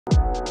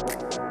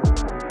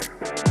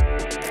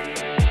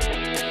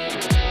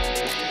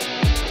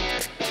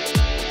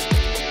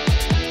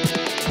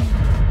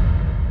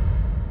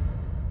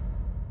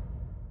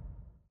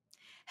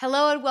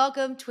Hello and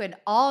welcome to an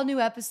all new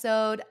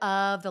episode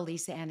of the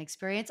Lisa Ann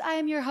Experience. I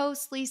am your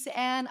host, Lisa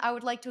Ann. I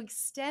would like to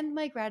extend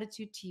my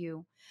gratitude to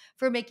you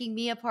for making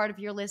me a part of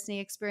your listening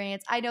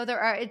experience. I know there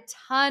are a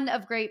ton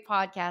of great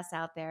podcasts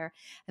out there,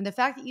 and the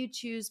fact that you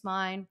choose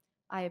mine,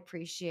 I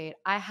appreciate.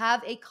 I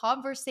have a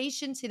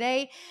conversation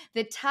today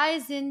that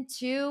ties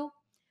into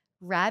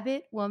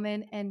Rabbit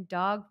Woman and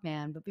Dog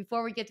Man. But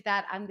before we get to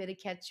that, I'm going to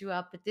catch you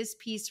up with this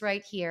piece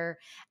right here.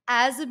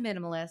 As a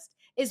minimalist,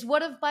 is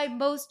one of my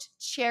most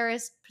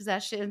cherished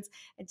possessions.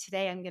 And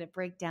today I'm going to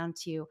break down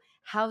to you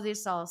how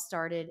this all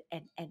started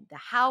and the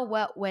how,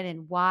 what, when,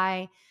 and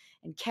why,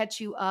 and catch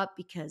you up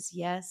because,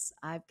 yes,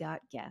 I've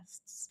got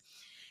guests.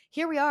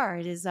 Here we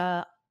are.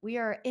 We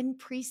are in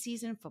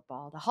preseason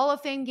football. The Hall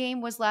of Fame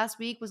game was last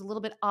week, was a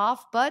little bit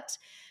off, but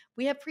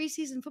we have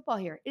preseason football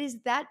here. It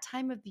is that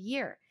time of the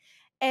year.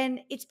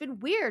 And it's been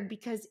weird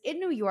because in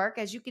New York,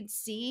 as you can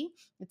see,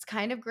 it's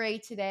kind of gray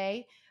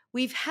today.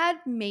 We've had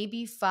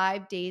maybe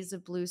 5 days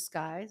of blue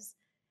skies,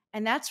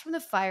 and that's from the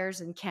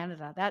fires in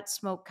Canada, that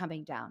smoke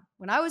coming down.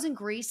 When I was in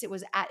Greece, it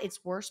was at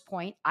its worst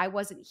point. I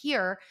wasn't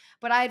here,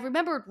 but I had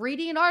remembered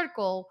reading an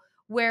article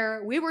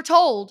where we were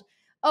told,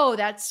 oh,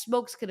 that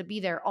smoke's going to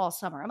be there all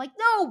summer. I'm like,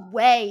 no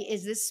way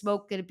is this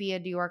smoke going to be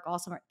in New York all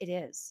summer. It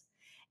is.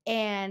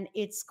 And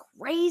it's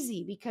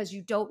crazy because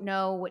you don't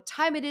know what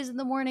time it is in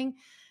the morning.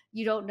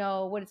 You don't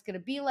know what it's going to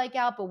be like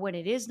out, but when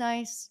it is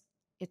nice,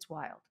 it's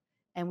wild.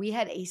 And we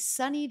had a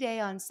sunny day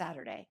on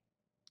Saturday.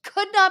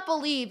 Could not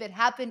believe it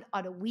happened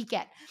on a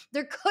weekend.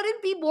 There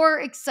couldn't be more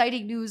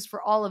exciting news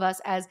for all of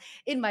us, as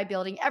in my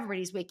building,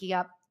 everybody's waking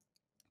up,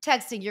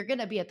 texting, you're going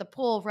to be at the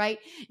pool, right?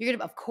 You're going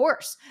to, of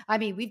course. I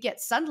mean, we get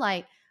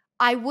sunlight.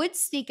 I would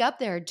sneak up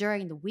there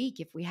during the week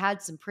if we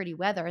had some pretty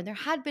weather. And there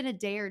had been a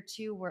day or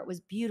two where it was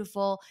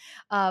beautiful,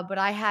 but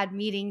I had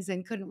meetings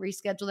and couldn't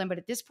reschedule them. But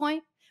at this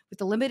point, with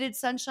the limited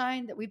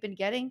sunshine that we've been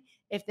getting,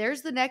 if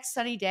there's the next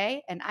sunny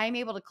day and I'm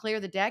able to clear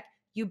the deck,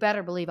 you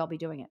better believe I'll be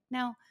doing it.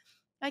 Now,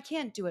 I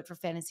can't do it for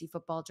fantasy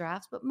football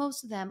drafts, but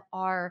most of them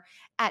are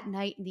at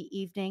night in the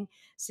evening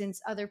since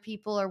other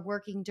people are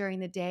working during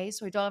the day.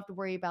 So I don't have to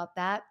worry about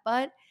that.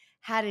 But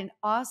had an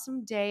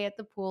awesome day at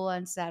the pool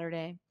on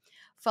Saturday,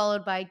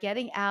 followed by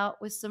getting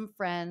out with some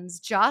friends.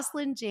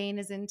 Jocelyn Jane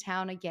is in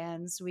town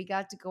again. So we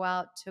got to go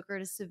out, took her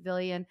to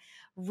Civilian,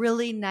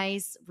 really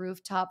nice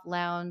rooftop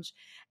lounge.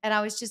 And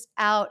I was just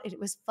out. It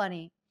was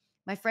funny.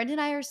 My friend and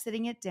I are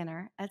sitting at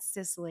dinner at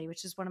Sicily,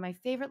 which is one of my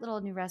favorite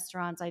little new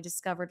restaurants I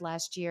discovered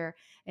last year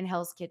in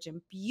Hell's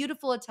Kitchen.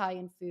 Beautiful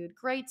Italian food,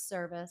 great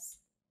service.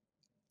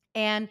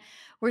 And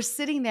we're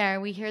sitting there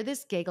and we hear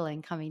this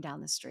giggling coming down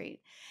the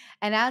street.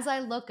 And as I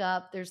look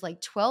up, there's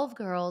like 12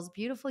 girls,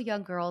 beautiful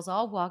young girls,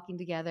 all walking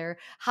together,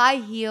 high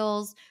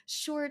heels,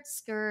 short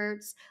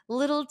skirts,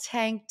 little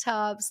tank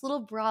tops,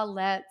 little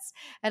bralettes.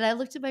 And I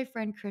looked at my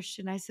friend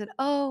Christian. I said,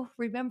 oh,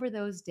 remember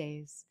those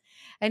days.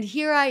 And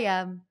here I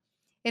am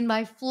in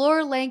my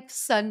floor length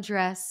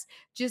sundress,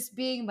 just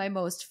being my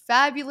most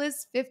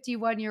fabulous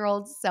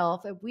 51-year-old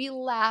self. And we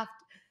laughed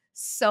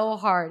so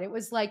hard. It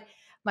was like,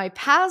 my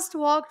past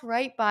walked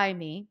right by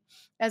me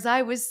as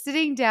I was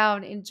sitting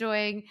down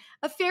enjoying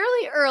a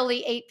fairly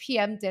early 8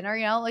 p.m. dinner.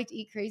 You know, I don't like to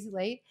eat crazy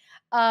late.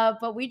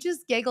 But we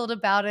just giggled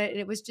about it. And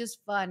it was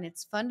just fun.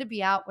 It's fun to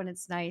be out when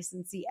it's nice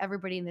and see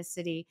everybody in the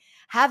city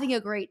having a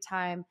great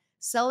time,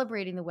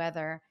 celebrating the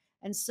weather.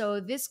 And so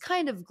this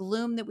kind of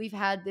gloom that we've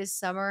had this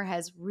summer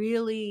has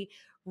really,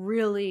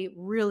 really,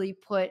 really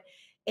put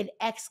an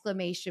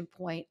exclamation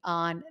point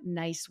on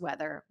nice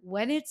weather.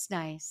 When it's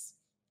nice,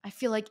 I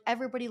feel like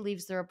everybody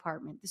leaves their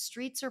apartment. The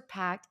streets are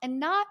packed, and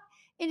not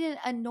in an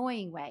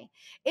annoying way,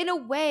 in a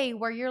way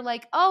where you're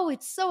like, oh,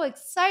 it's so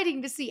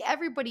exciting to see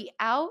everybody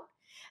out.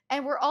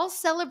 And we're all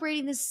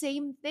celebrating the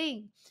same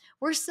thing.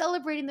 We're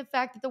celebrating the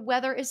fact that the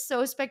weather is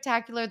so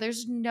spectacular.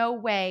 There's no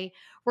way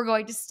we're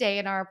going to stay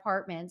in our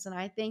apartments. And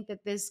I think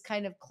that this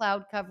kind of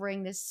cloud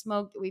covering, this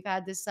smoke that we've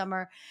had this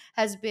summer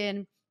has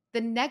been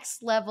the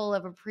next level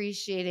of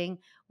appreciating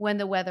when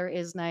the weather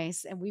is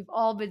nice. And we've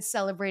all been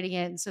celebrating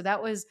it. And so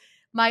that was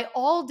my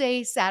all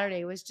day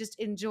Saturday, was just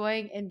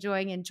enjoying,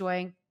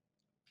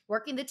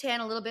 working the tan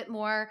a little bit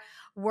more,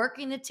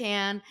 working the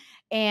tan,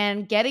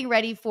 and getting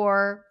ready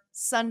for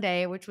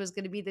Sunday, which was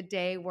going to be the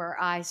day where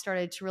I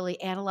started to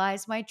really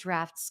analyze my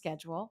draft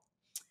schedule.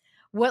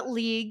 What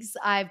leagues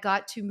I've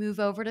got to move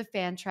over to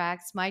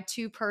Fantrax. My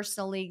two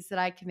personal leagues that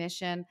I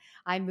commission,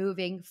 I'm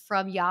moving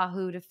from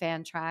Yahoo to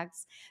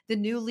Fantrax. The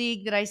new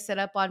league that I set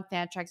up on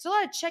Fantrax. So a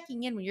lot of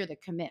checking in when you're the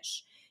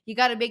commish. You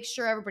got to make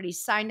sure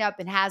everybody's signed up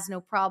and has no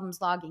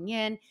problems logging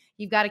in.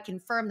 You've got to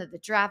confirm that the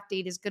draft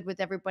date is good with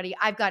everybody.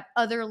 I've got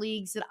other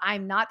leagues that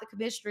I'm not the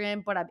commissioner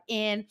in, but I'm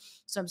in.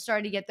 So I'm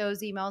starting to get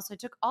those emails. So I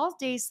took all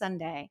day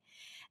Sunday.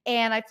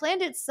 And I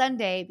planned it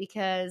Sunday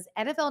because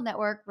NFL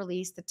Network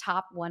released the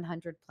top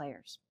 100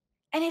 players.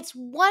 And it's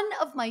one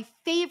of my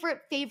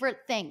favorite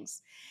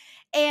things.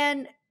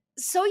 And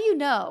so you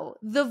know,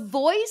 the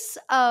voice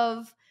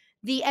of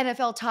the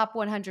NFL top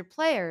 100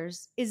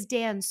 players is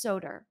Dan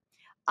Soder.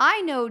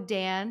 I know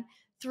Dan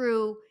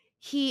through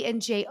he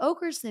and Jay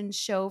Okerson's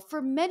show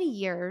for many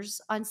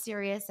years on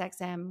Sirius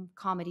XM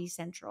Comedy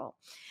Central.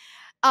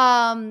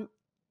 Um,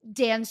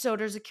 Dan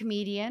Soder's a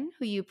comedian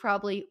who you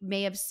probably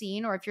may have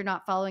seen, or if you're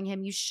not following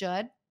him, you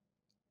should.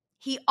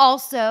 He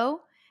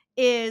also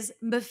is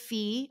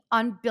Maffei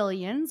on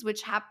Billions,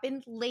 which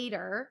happened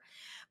later,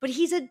 but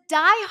he's a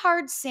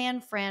diehard San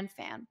Fran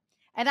fan.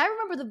 And I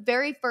remember the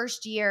very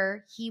first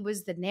year he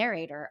was the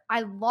narrator,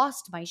 I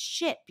lost my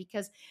shit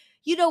because,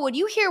 when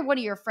you hear one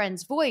of your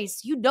friend's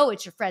voice, you know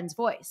it's your friend's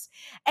voice.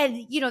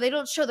 And, they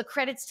don't show the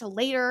credits till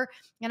later.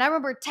 And I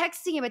remember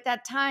texting him at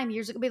that time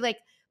years ago, be like,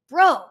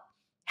 bro,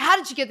 how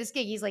did you get this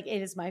gig? He's like,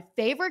 it is my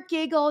favorite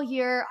gig all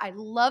year. I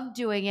love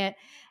doing it.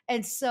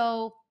 And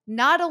so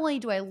not only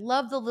do I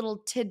love the little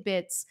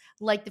tidbits,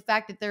 like the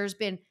fact that there's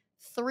been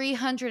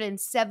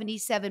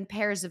 377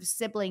 pairs of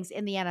siblings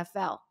in the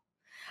NFL,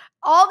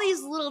 all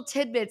these little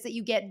tidbits that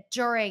you get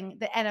during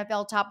the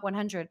NFL Top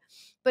 100.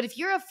 But if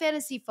you're a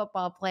fantasy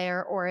football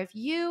player or if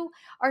you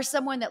are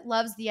someone that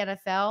loves the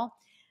NFL,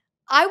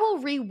 I will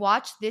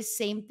rewatch this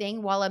same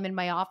thing while I'm in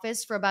my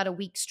office for about a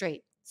week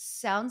straight.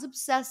 Sounds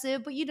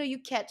obsessive, but you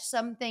catch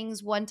some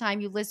things one time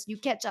you listen, you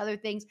catch other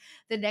things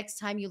the next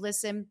time you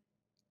listen.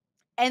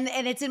 And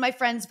it's in my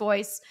friend's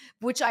voice,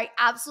 which I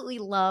absolutely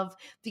love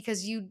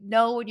because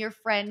when your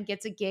friend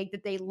gets a gig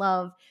that they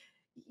love,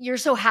 you're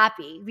so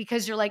happy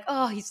because you're like,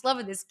 oh, he's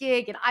loving this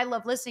gig and I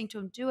love listening to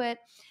him do it.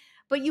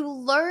 But you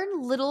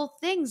learn little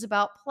things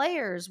about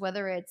players,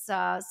 whether it's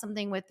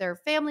something with their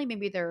family,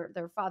 maybe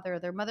their father or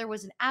their mother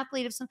was an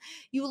athlete of some.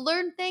 You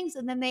learn things,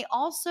 and then they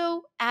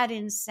also add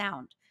in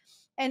sound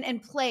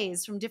and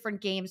plays from different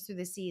games through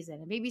the season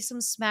and maybe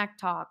some smack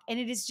talk. And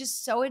it is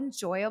just so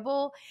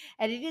enjoyable.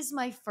 And it is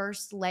my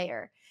first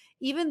layer.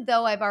 Even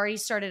though I've already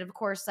started, of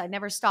course, I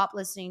never stopped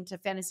listening to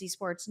fantasy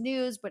sports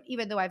news, but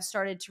even though I've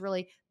started to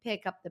really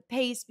pick up the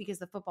pace because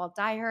the football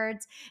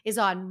diehards is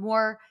on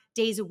more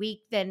days a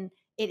week than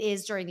it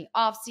is during the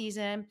off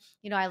season.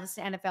 I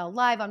listen to NFL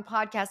Live on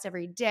podcast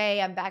every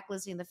day. I'm back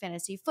listening to the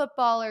fantasy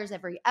footballers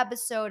every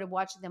episode and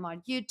watching them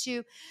on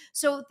YouTube.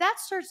 So that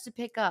starts to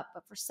pick up.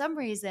 But for some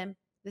reason,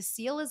 the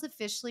seal is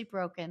officially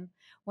broken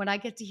when I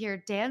get to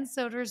hear Dan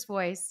Soder's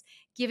voice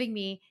giving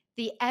me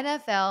the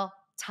NFL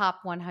top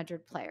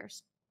 100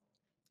 players.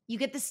 You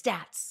get the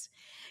stats,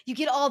 you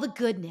get all the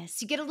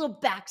goodness, you get a little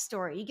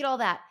backstory, you get all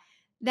that.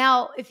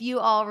 Now, if you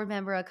all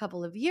remember a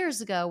couple of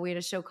years ago, we had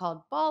a show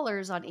called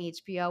Ballers on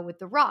HBO with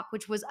The Rock,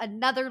 which was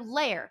another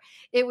layer.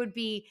 It would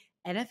be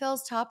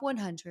NFL's top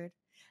 100.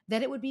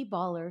 Then it would be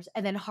Ballers,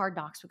 and then Hard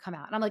Knocks would come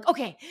out. And I'm like,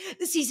 okay,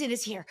 the season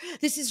is here.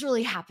 This is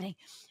really happening.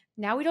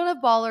 Now we don't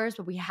have Ballers,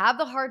 but we have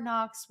the Hard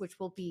Knocks, which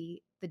will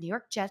be the New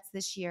York Jets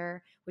this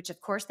year, which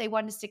of course they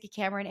wanted to stick a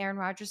camera in Aaron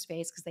Rodgers'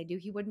 face because they knew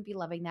he wouldn't be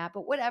loving that.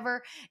 But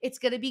whatever, it's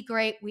going to be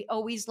great. We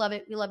always love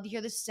it. We love to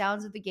hear the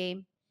sounds of the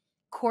game.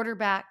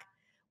 Quarterback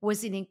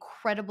was an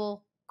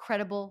incredible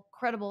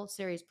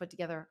series put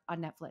together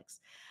on Netflix.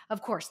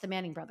 Of course, the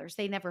Manning brothers,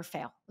 they never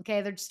fail.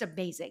 Okay. They're just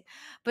amazing.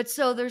 But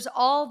so there's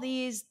all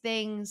these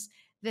things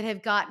that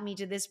have gotten me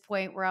to this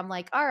point where I'm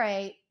like, all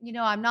right,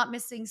 I'm not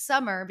missing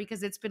summer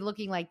because it's been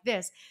looking like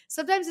this.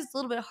 Sometimes it's a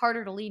little bit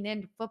harder to lean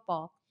into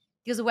football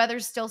because the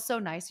weather's still so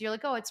nice. You're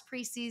like, oh, it's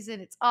preseason.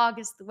 It's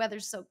August. The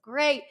weather's so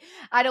great.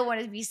 I don't want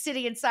to be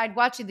sitting inside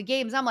watching the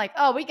games. I'm like,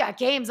 oh, we got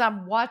games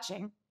I'm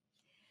watching.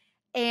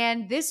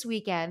 And this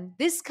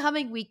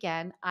coming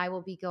weekend, I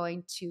will be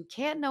going to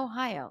Canton,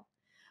 Ohio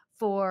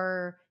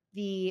for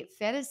the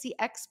Fantasy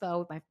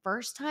Expo. My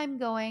first time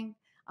going.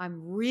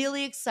 I'm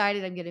really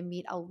excited. I'm going to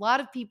meet a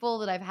lot of people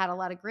that I've had a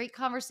lot of great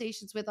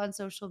conversations with on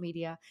social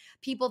media,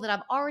 people that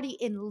I'm already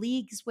in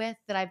leagues with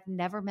that I've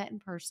never met in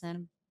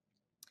person.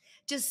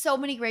 Just so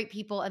many great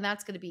people, and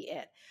that's going to be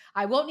it.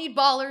 I won't need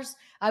Ballers.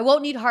 I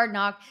won't need Hard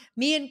Knock.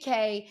 Me and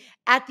Kay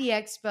at the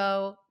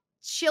expo,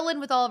 chilling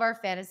with all of our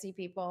fantasy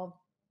people.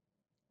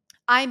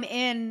 I'm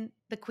in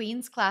the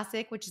Queen's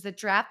Classic, which is a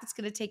draft that's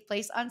going to take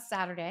place on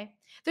Saturday.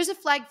 There's a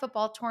flag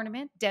football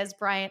tournament. Des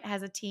Bryant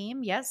has a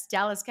team. Yes,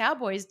 Dallas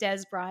Cowboys,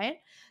 Des Bryant.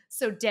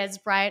 So Des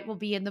Bryant will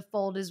be in the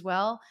fold as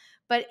well.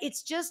 But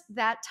it's just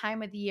that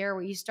time of the year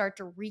where you start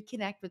to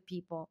reconnect with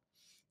people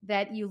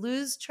that you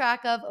lose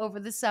track of over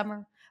the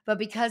summer. But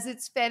because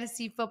it's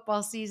fantasy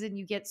football season,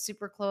 you get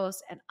super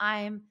close. And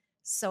I'm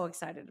so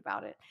excited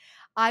about it.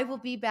 I will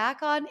be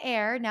back on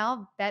air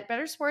now. Bet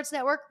Better Sports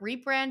Network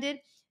rebranded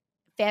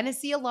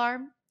Fantasy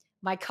Alarm,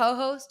 my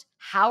co-host,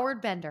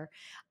 Howard Bender.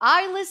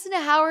 I listen to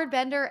Howard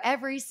Bender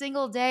every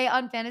single day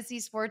on Fantasy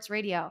Sports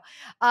Radio.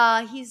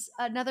 He's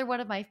another one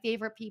of my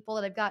favorite people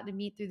that I've gotten to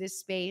meet through this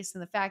space,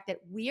 and the fact that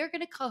we are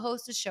going to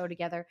co-host a show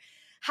together.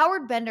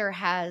 Howard Bender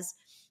has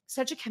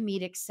such a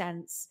comedic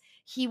sense.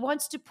 He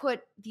wants to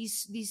put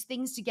these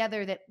things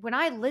together that when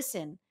I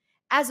listen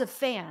as a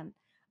fan,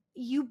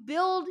 you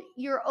build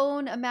your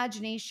own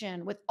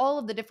imagination with all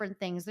of the different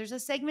things. There's a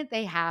segment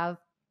they have,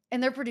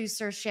 and their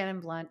producer,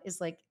 Shannon Blunt,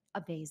 is like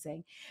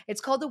amazing.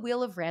 It's called The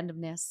Wheel of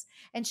Randomness.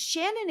 And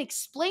Shannon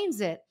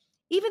explains it.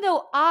 Even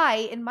though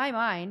I, in my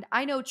mind,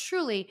 I know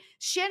truly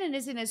Shannon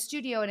is in a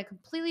studio in a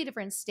completely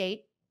different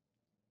state.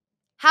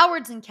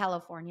 Howard's in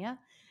California.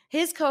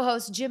 His co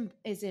host Jim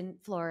is in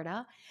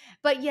Florida.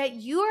 But yet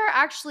you are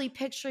actually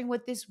picturing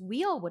what this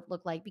wheel would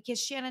look like because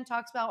Shannon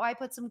talks about, oh, I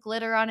put some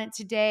glitter on it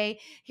today.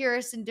 Here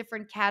are some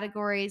different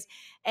categories.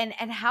 And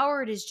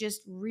Howard is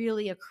just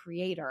really a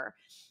creator,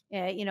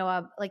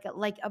 like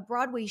a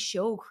Broadway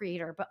show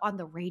creator, but on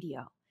the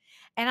radio.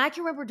 And I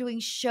can remember doing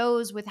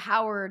shows with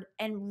Howard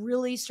and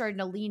really starting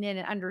to lean in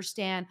and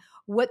understand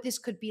what this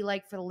could be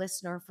like for the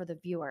listener, for the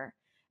viewer.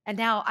 And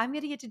now I'm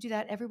going to get to do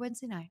that every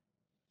Wednesday night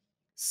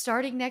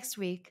starting next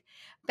week,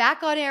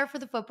 back on air for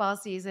the football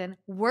season,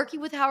 working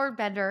with Howard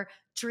Bender,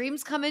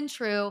 dreams coming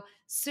true,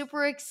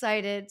 super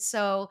excited.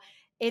 So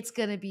it's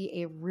going to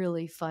be a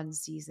really fun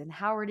season.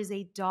 Howard is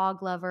a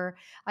dog lover.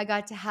 I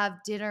got to have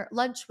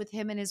lunch with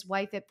him and his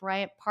wife at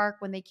Bryant Park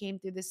when they came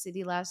through the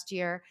city last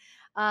year.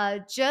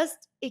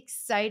 Just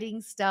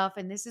exciting stuff.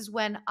 And this is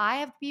when I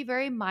have to be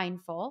very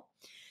mindful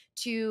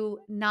to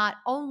not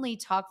only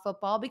talk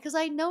football because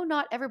I know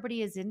not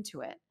everybody is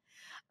into it.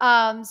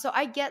 So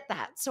I get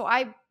that. So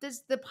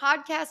the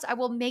podcast I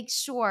will make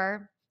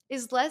sure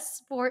is less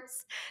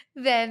sports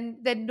than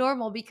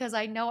normal because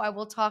I know I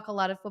will talk a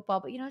lot of football,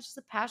 but it's just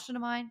a passion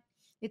of mine.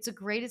 It's a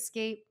great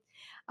escape.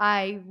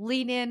 I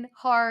lean in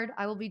hard.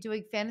 I will be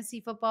doing fantasy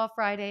football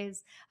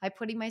Fridays. I'm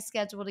putting my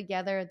schedule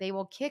together. They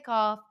will kick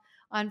off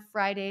on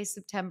Friday,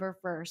 September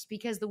 1st,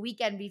 because the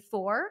weekend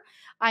before,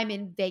 I'm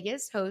in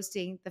Vegas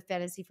hosting the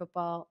fantasy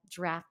football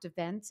draft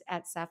event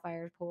at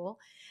Sapphire Pool.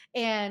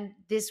 And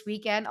this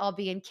weekend, I'll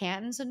be in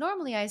Canton. So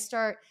normally I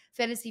start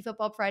fantasy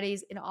football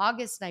Fridays in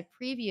August and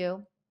I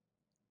preview.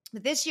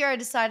 But this year I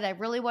decided I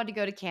really wanted to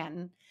go to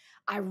Canton.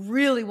 I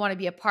really want to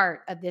be a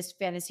part of this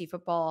fantasy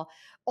football.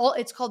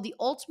 It's called the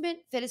Ultimate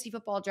Fantasy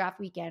Football Draft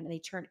Weekend, and they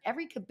turn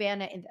every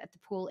cabana at the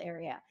pool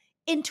area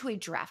into a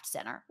draft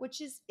center,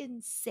 which is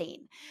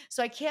insane.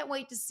 So I can't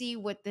wait to see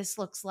what this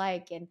looks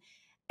like and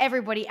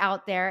everybody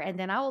out there. And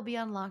then I will be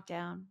on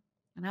lockdown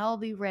and I will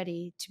be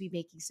ready to be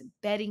making some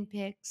betting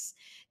picks,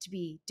 to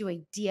be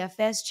doing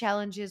DFS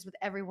challenges with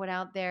everyone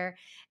out there.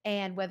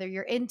 And whether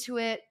you're into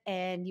it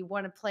and you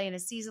want to play in a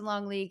season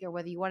long league or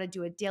whether you want to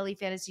do a daily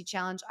fantasy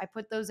challenge, I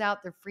put those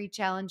out. They're free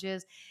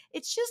challenges.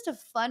 It's just a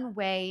fun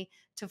way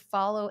to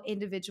follow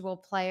individual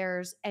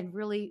players and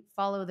really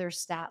follow their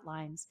stat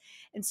lines.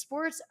 And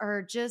sports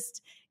are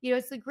just,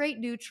 it's a great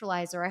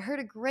neutralizer. I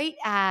heard a great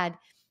ad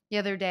the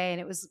other day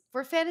and it was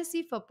for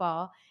fantasy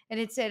football. And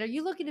it said, are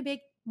you looking to make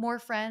more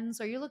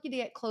friends? Are you looking to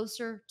get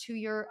closer to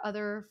your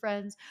other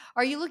friends?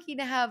 Are you looking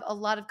to have a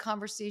lot of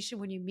conversation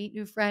when you meet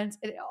new friends?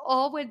 And it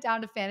all went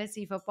down to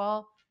fantasy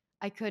football.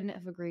 I couldn't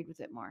have agreed with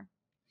it more.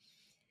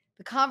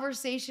 The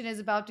conversation is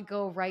about to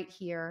go right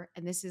here,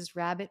 and this is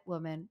Rabbit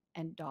Woman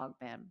and Dog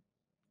Man.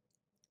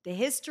 The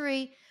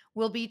history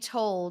will be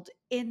told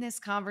in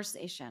this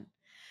conversation.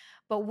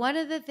 But one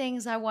of the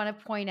things I want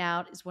to point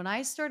out is when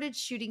I started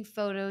shooting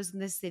photos in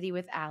the city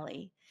with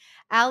Allie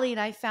and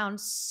I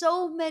found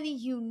so many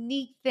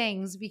unique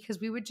things because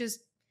we would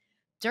just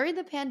during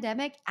the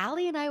pandemic,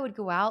 Allie and I would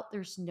go out.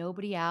 There's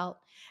nobody out.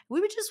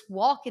 We would just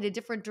walk in a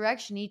different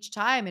direction each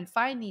time and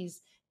find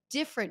these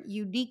different,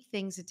 unique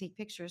things to take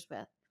pictures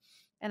with.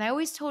 And I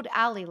always told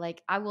Allie,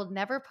 like, I will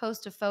never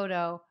post a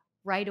photo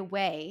right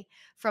away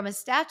from a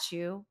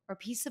statue or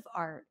piece of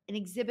art, an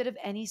exhibit of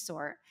any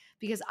sort,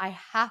 because I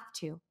have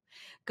to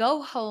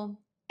go home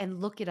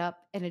and look it up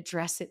and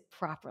address it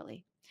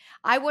properly.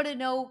 I want to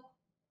know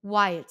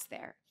why it's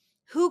there.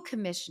 Who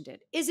commissioned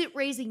it? Is it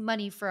raising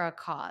money for a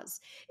cause?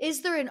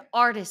 Is there an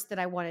artist that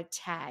I want to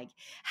tag?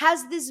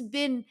 Has this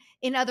been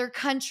in other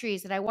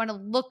countries that I want to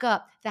look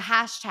up the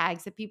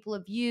hashtags that people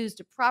have used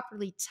to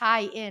properly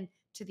tie in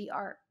to the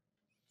art?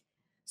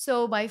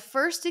 So my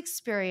first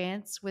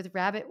experience with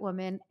Rabbit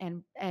Woman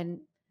and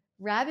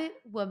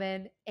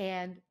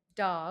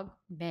Dog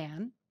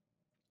Man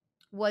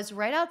was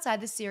right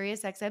outside the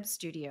Sirius XM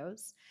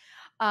studios,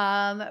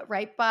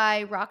 right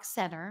by Rock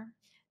Center.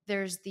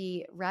 There's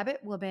the Rabbit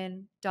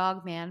Woman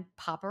Dog Man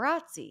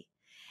paparazzi.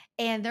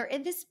 And they're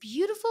in this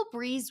beautiful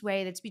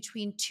breezeway that's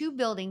between two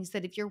buildings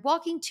that if you're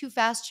walking too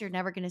fast, you're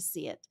never going to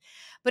see it.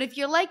 But if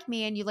you're like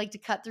me and you like to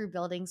cut through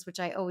buildings, which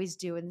I always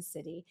do in the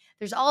city,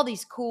 there's all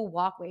these cool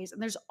walkways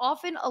and there's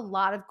often a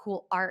lot of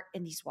cool art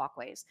in these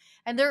walkways.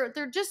 And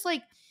they're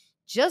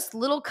just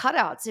little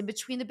cutouts in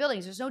between the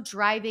buildings. There's no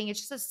driving.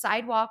 It's just a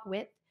sidewalk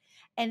width.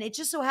 And it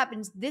just so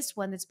happens this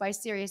one that's by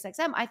Sirius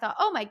XM, I thought,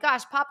 oh my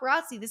gosh,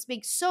 paparazzi, this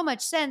makes so much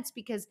sense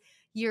because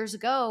years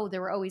ago, there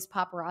were always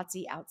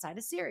paparazzi outside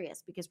of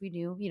Sirius because we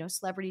knew,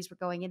 celebrities were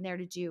going in there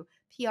to do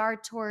PR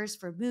tours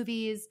for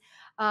movies,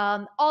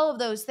 all of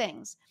those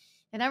things.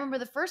 And I remember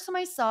the first time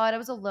I saw it, I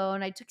was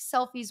alone. I took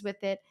selfies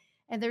with it.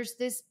 And there's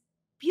this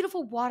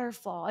beautiful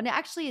waterfall. And it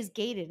actually is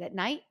gated at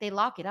night. They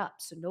lock it up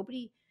so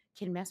nobody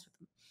can mess with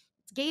them.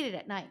 It's gated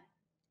at night.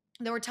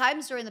 There were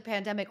times during the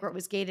pandemic where it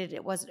was gated,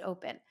 it wasn't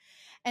open.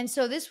 And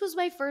so this was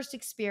my first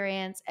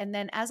experience. And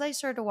then as I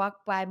started to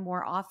walk by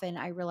more often,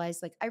 I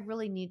realized like I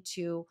really need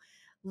to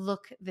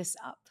look this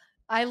up.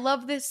 I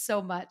love this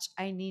so much.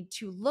 I need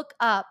to look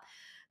up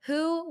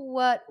who,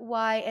 what,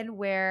 why, and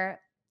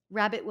where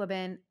rabbit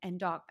women and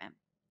dogmen.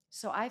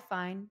 So I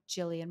find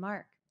Gillie and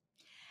Marc.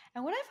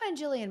 And when I find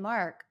Gillie and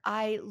Marc,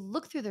 I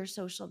look through their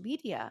social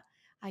media.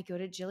 I go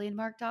to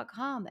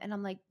gillieandmarc.com and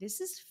I'm like,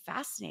 this is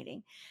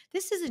fascinating.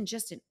 This isn't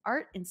just an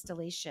art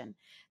installation.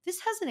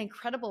 This has an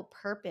incredible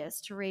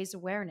purpose to raise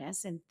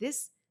awareness. And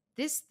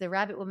the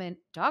Rabbit Woman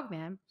Dog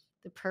Man,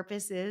 the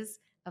purpose is,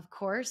 of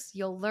course,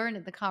 you'll learn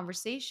in the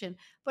conversation,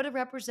 but a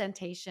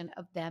representation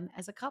of them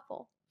as a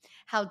couple,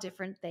 how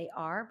different they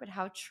are, but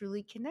how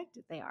truly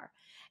connected they are.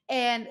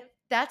 And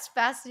that's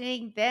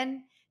fascinating.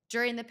 Then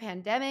during the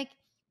pandemic,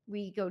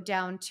 we go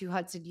down to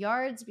Hudson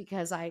Yards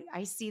because I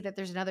see that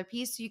there's another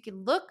piece. So you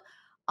can look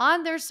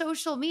on their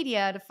social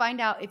media to find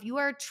out if you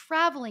are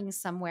traveling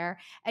somewhere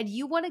and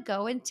you want to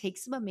go and take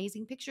some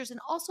amazing pictures and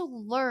also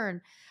learn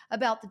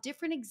about the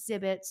different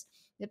exhibits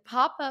that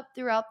pop up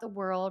throughout the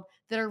world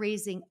that are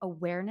raising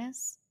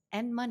awareness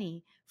and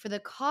money for the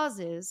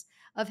causes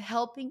of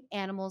helping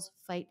animals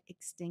fight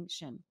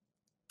extinction.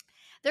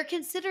 They're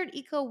considered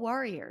eco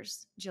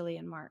warriors, Gillie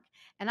and Marc,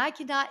 and I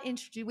cannot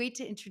wait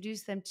to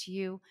introduce them to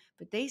you.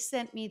 But they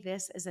sent me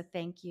this as a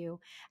thank you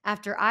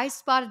after I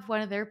spotted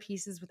one of their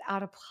pieces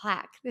without a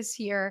plaque this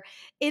year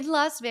in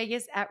Las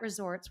Vegas at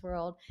Resorts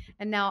World.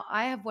 And now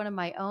I have one of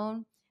my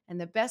own. And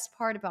the best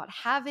part about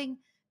having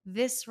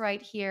this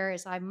right here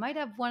is I might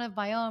have one of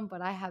my own,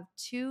 but I have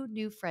two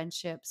new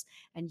friendships,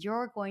 and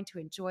you're going to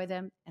enjoy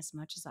them as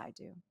much as I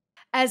do.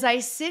 As I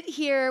sit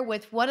here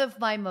with one of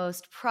my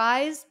most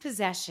prized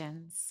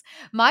possessions,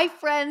 my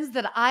friends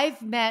that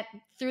I've met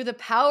through the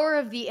power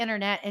of the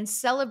internet and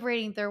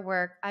celebrating their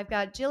work, I've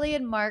got Gillie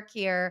and Marc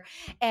here,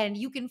 and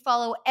you can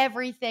follow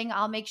everything.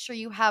 I'll make sure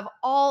you have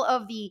all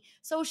of the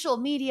social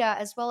media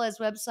as well as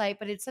website,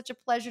 but it's such a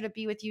pleasure to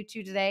be with you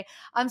two today.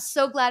 I'm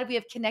so glad we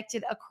have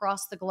connected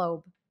across the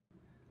globe.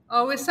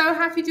 Oh, we're so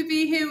happy to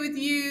be here with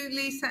you,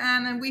 Lisa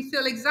Ann, and we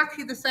feel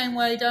exactly the same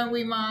way, don't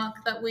we,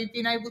 Marc, that we've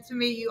been able to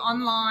meet you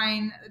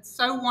online. It's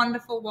so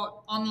wonderful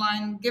what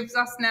online gives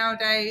us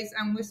nowadays,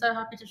 and we're so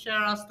happy to share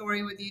our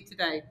story with you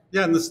today.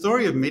 Yeah, and the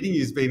story of meeting you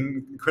has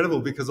been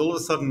incredible because all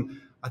of a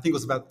sudden, I think it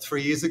was about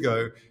 3 years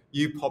ago,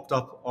 you popped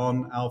up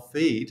on our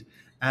feed.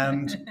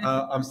 And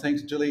I'm saying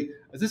to Gillie,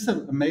 is this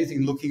an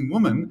amazing looking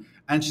woman?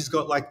 And she's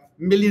got like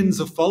millions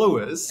of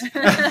followers.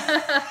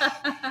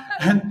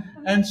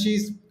 and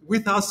she's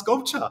with our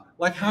sculpture.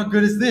 Like, how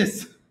good is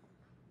this?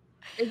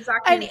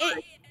 Exactly And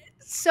right.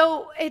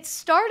 so it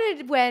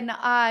started when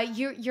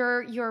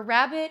your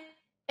rabbit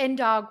and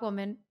dog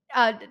woman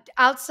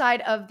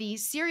outside of the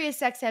Sirius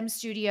XM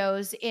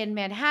studios in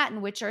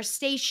Manhattan, which are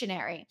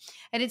stationary.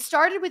 And it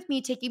started with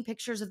me taking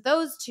pictures of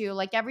those two.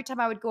 Like every time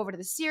I would go over to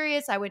the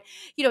Sirius, I would,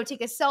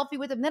 take a selfie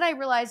with them. Then I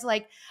realized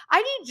like I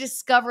need to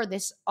discover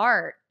this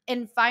art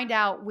and find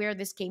out where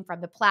this came from.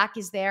 The plaque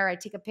is there. I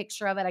take a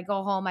picture of it. I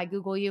go home. I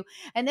Google you.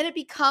 And then it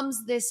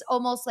becomes this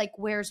almost like,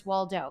 where's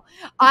Waldo?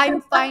 I'm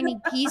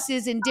finding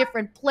pieces in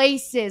different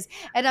places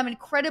and I'm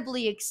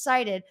incredibly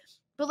excited.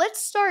 But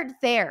let's start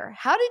there.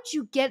 How did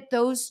you get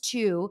those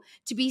two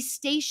to be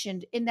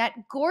stationed in that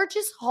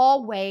gorgeous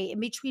hallway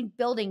in between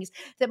buildings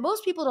that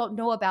most people don't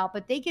know about,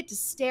 but they get to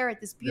stare at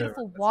this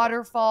beautiful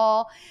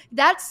waterfall?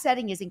 That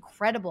setting is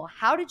incredible.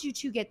 How did you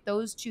two get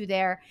those two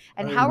there,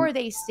 and how are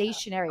they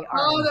stationary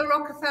art? Oh, the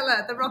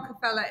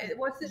Rockefeller.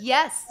 What's it?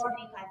 Yes.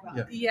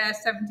 75 Yeah,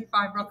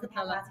 75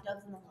 Rockefeller.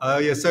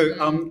 Yeah, so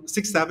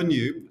 6th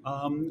Avenue,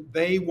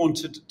 they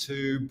wanted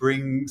to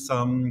bring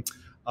some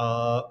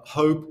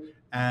hope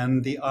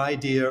and the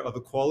idea of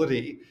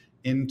equality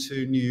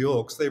into New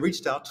York. So they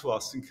reached out to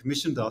us and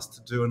commissioned us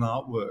to do an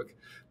artwork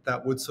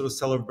that would sort of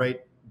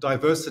celebrate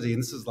diversity.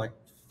 And this is like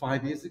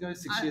 5 years ago,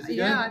 6 years ago?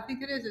 Yeah, I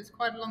think it is. It's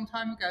quite a long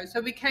time ago. So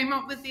we came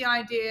up with the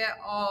idea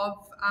of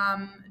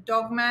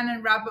Dog Man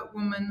and Rabbit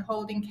Woman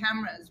holding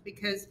cameras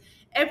because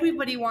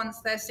everybody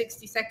wants their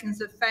 60 seconds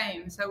of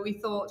fame. So we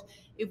thought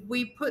if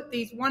we put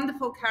these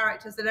wonderful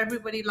characters that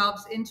everybody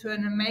loves into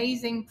an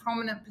amazing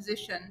prominent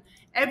position,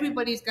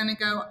 everybody's going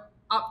to go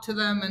up to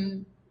them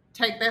and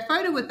take their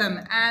photo with them.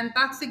 And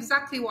that's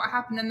exactly what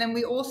happened. And then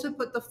we also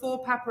put the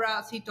 4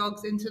 paparazzi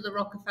dogs into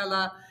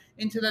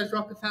those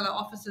Rockefeller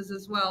offices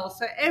as well.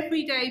 So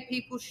every day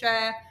people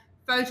share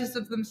photos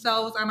of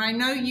themselves. And I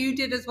know you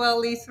did as well,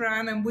 Lisa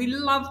Ann, and we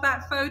love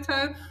that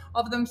photo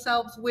of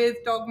themselves with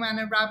Dogman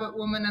and Rabbit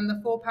Woman and the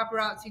 4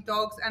 paparazzi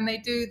dogs. And they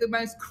do the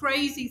most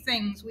crazy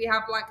things. We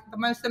have like the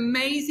most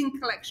amazing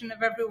collection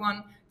of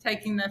everyone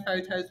taking their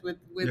photos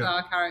with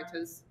our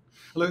characters.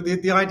 Look,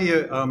 the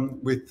idea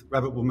with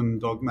Rabbit Woman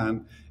and Dog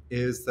Man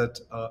is that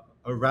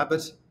a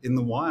rabbit in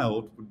the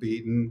wild would be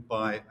eaten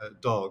by a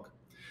dog.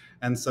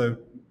 And so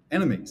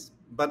enemies.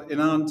 But in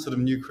our sort of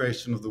new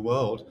creation of the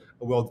world,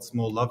 a world that's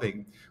more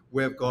loving,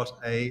 we've got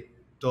a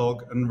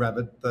dog and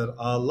rabbit that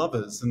are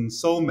lovers and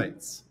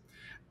soulmates.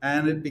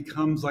 And it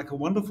becomes like a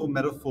wonderful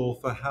metaphor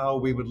for how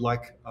we would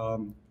like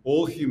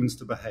all humans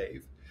to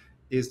behave,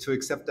 is to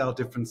accept our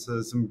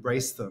differences,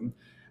 embrace them,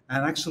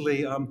 and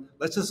actually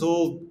let's us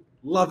all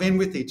love in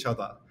with each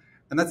other.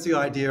 And that's the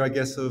idea, I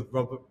guess, of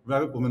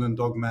Rabbit Woman and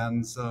Dog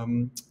Man's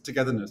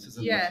togetherness,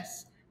 isn't it?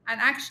 Yes. And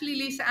actually,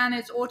 Lisa Ann,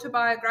 it's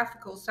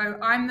autobiographical. So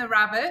I'm the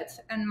rabbit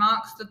and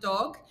Mark's the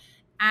dog.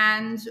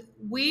 And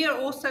we are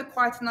also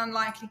quite an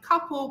unlikely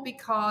couple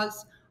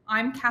because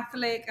I'm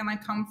Catholic and I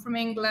come from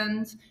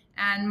England,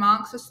 and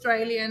Mark's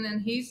Australian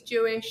and he's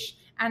Jewish.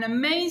 And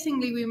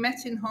amazingly, we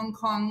met in Hong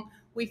Kong.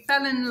 We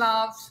fell in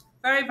love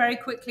very, very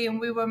quickly, and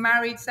we were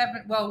married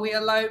we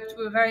eloped.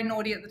 We were very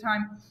naughty at the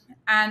time.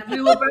 And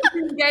we were both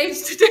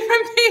engaged to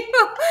different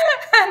people.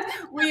 And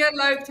we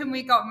eloped and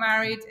we got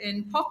married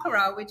in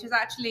Pokhara, which is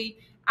actually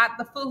at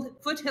the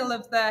foothill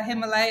of the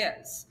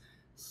Himalayas.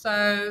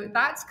 So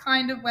that's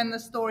kind of when the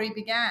story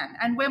began.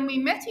 And when we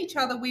met each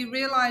other, we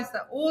realized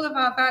that all of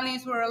our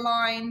values were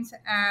aligned,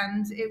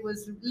 and it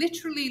was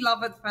literally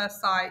love at first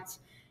sight.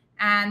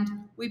 And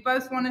we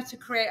both wanted to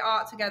create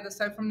art together.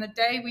 So from the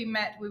day we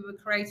met, we were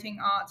creating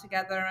art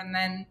together. And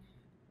then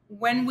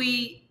when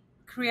we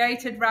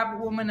created Rabbit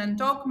Woman and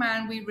Dog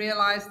Man, we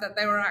realized that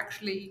they were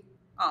actually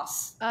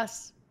us.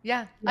 Us.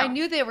 Yeah, I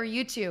knew they were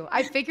you two.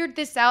 I figured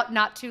this out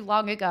not too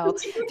long ago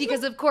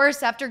because, of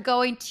course, after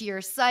going to your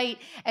site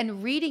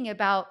and reading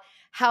about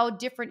how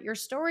different your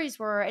stories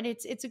were, and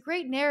it's a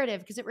great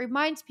narrative because it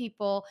reminds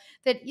people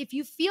that if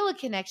you feel a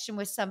connection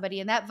with somebody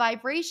and that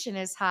vibration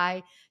is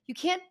high, you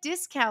can't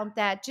discount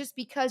that just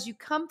because you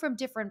come from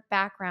different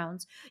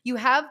backgrounds. You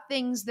have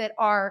things that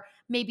are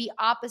maybe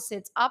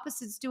opposites.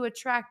 Opposites do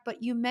attract,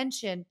 but you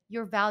mentioned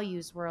your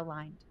values were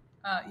aligned.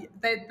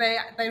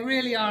 They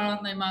really are,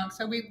 aren't they, Mark?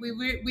 So we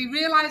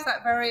realized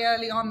that very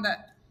early on,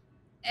 that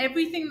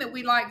everything that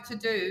we like to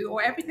do,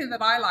 or everything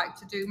that I like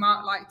to do,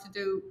 Mark liked to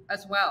do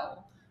as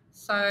well.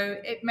 So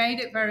it made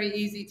it very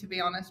easy, to be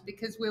honest,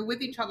 because we're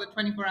with each other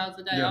 24 hours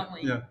a day, aren't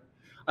we? Yeah.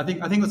 I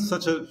think it's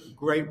such a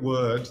great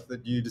word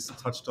that you just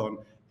touched on,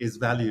 is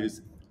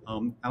values.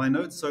 And I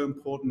know it's so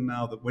important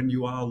now that when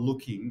you are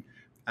looking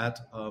at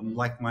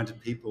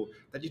like-minded people,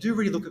 that you do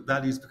really look at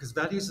values, because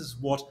values is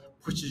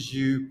what pushes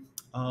you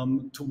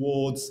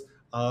towards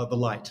the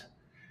light.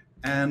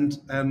 And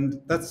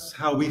that's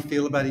how we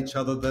feel about each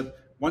other, that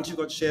once you've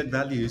got shared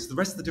values, the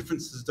rest of the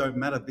differences don't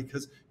matter,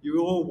 because you're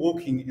all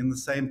walking in the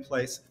same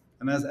place.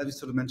 And as you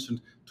sort of mentioned,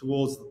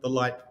 towards the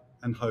light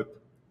and hope.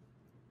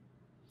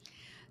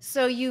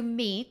 So you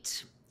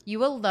meet,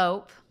 you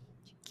elope,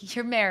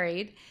 you're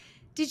married.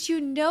 Did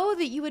you know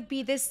that you would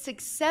be this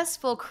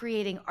successful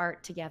creating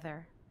art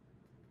together?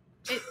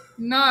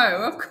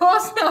 No, of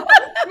course not.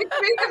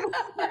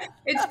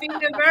 It's been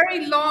a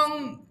very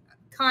long,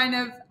 kind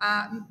of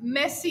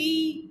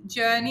messy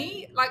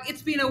journey. Like,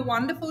 it's been a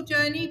wonderful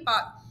journey,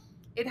 but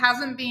it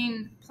hasn't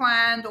been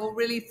planned or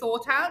really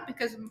thought out,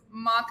 because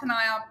Mark and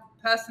I, our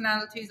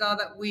personalities are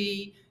that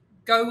we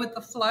go with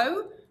the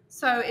flow.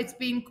 So it's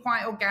been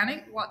quite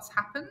organic what's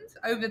happened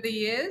over the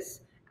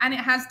years. And it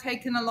has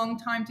taken a long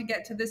time to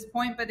get to this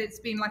point, but it's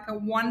been like a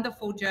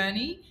wonderful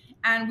journey.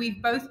 And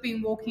we've both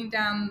been walking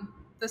down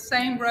the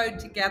same road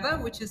together,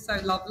 which is so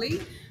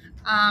lovely,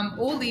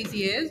 all these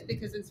years,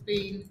 because it's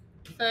been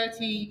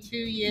 32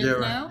 years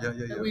now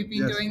that we've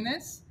been doing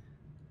this.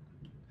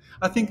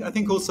 I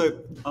think also,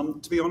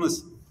 to be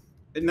honest,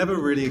 it never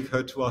really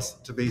occurred to us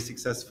to be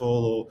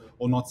successful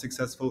or not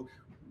successful.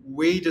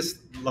 We just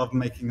love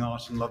making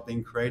art and love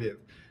being creative.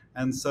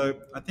 And so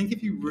I think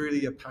if you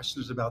really are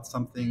passionate about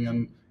something,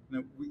 and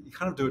you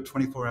kind of do it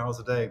 24 hours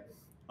a day,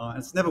 and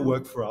it's never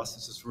worked for us,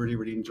 it's just really,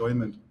 really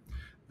enjoyment,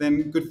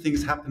 then good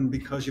things happen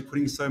because you're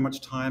putting so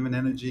much time and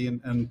energy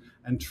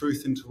and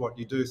truth into what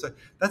you do. So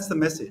that's the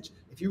message.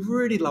 If you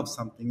really love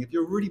something, if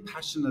you're really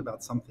passionate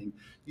about something,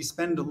 you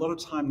spend a lot of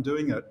time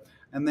doing it,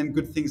 and then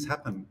good things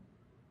happen.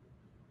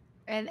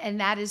 And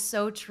that is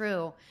so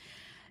true.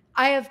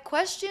 I have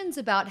questions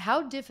about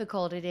how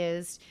difficult it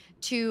is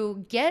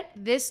to get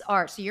this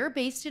art. So you're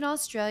based in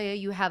Australia,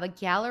 you have a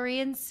gallery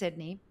in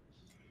Sydney.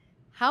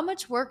 How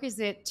much work is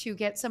it to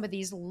get some of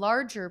these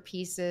larger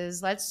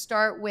pieces? Let's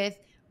start with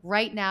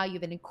right now. You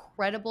have an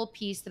incredible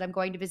piece that I'm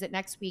going to visit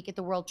next week at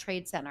the World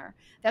Trade Center.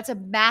 That's a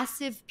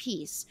massive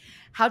piece.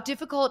 How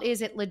difficult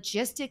is it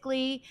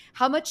logistically?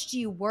 How much do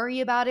you worry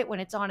about it when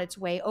it's on its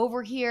way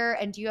over here?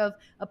 And do you have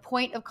a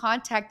point of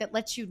contact that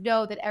lets you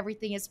know that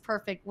everything is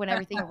perfect when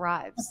everything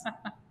arrives?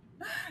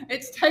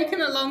 It's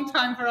taken a long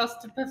time for us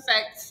to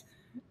perfect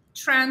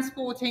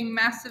transporting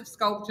massive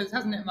sculptures,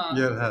 hasn't it, Mark?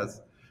 Yeah, it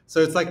has. So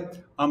it's like,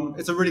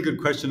 it's a really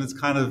good question. It's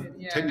kind of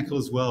technical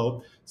as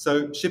well.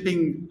 So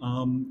shipping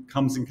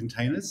comes in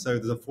containers. So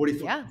there's a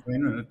 40-foot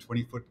container and a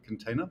 20-foot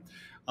container.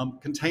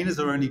 Containers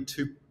are only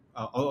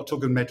I'll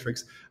talk in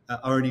metrics,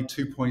 are only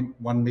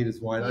 2.1 meters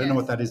wide. I don't know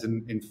what that is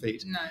in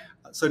feet. No.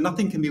 So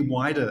nothing can be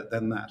wider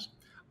than that.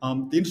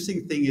 The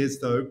interesting thing is,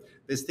 though,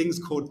 there's things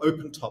called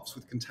open tops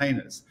with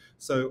containers.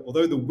 So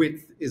although the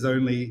width is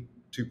only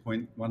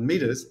 2.1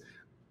 meters,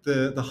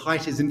 the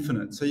height is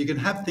infinite. So you can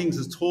have things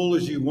as tall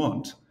as you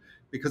want,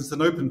 because it's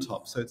an open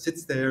top. So it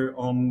sits there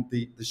on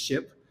the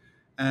ship,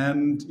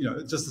 and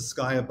just the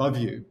sky above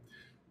you.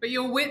 But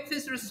your width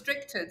is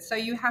restricted, so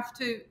you have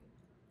to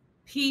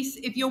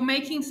if you're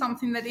making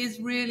something that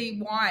is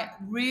really wide,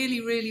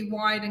 really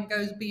wide, and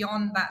goes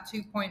beyond that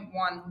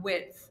 2.1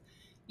 width,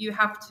 you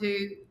have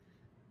to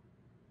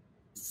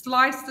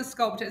slice the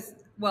sculpture.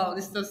 Well,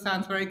 this does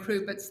sound very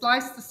crude, but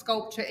slice the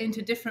sculpture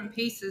into different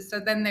pieces, so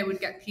then they would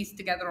get pieced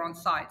together on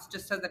sites,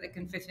 just so that it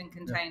can fit in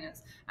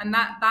containers. Yeah. And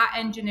that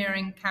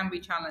engineering can be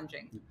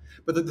challenging.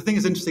 But the thing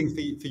is interesting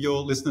for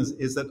your listeners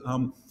is that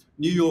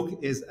New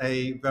York is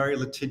a very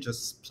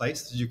litigious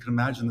place. As you can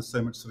imagine, there's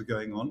so much sort of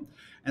going on.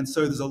 And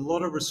so there's a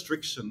lot of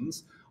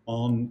restrictions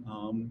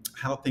on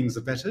how things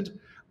are vetted.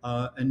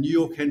 A New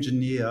York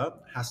engineer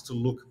has to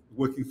look,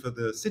 working for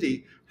the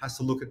city, has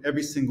to look at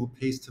every single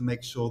piece to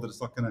make sure that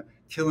it's not going to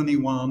kill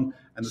anyone,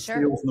 and the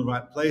steel's in the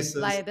right places.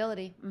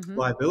 Liability. Mm-hmm.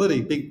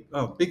 Liability,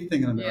 big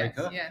thing in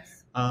America.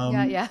 Yes.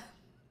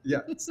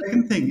 Yeah.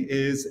 Second thing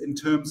is, in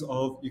terms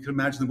of, you can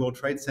imagine the World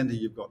Trade Center,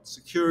 you've got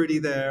security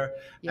there,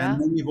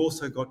 and then you've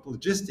also got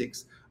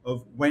logistics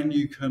of when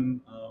you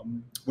can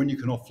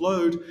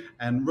offload,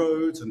 and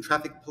roads and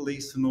traffic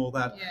police and all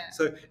that. Yeah.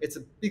 So it's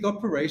a big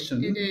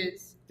operation. It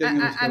is. And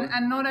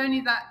not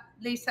only that,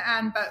 Lisa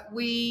Ann, but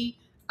we,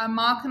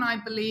 Mark and I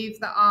believe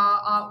that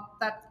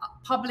that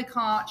public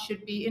art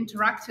should be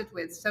interacted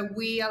with. So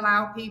we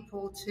allow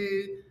people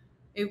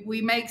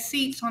we make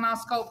seats on our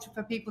sculpture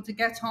for people to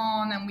get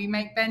on, and we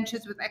make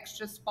benches with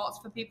extra spots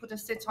for people to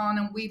sit on,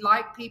 and we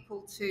like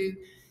people to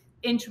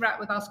interact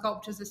with our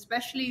sculptures,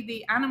 especially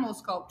the animal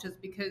sculptures,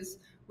 because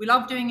we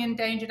love doing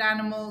endangered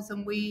animals,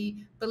 and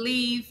we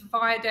believe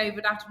via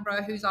David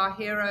Attenborough, who's our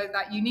hero,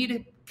 that you need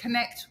to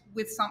connect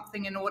with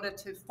something in order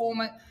to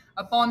form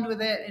a bond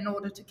with it, in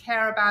order to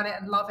care about it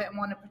and love it and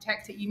want to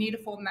protect it. You need to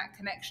form that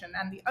connection,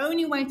 and the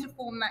only way to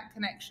form that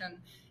connection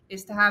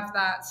is to have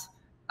that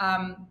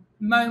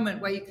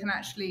moment where you can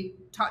actually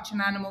touch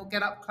an animal,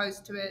 get up close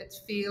to it,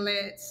 feel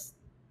it,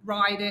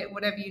 ride it,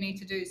 whatever you need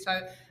to do.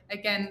 So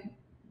again,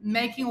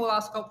 making all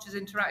our sculptures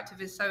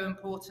interactive is so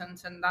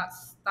important, and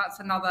that's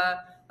another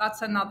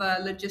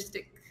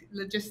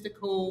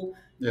logistical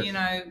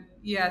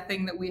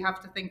thing that we have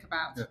to think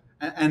about.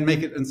 And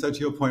make it, and so to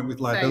your point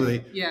with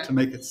liability, to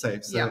make it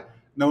safe, so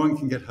no one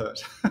can get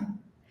hurt.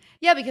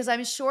 Yeah, because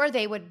I'm sure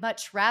they would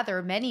much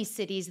rather, many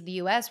cities in the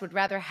US would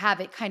rather have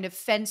it kind of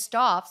fenced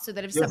off, so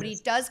that if somebody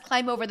does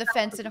climb over the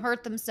fence and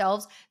hurt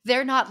themselves,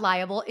 they're not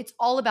liable. It's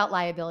all about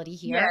liability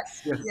here.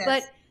 Yes.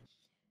 But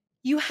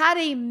you had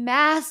a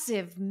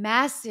massive,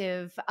 was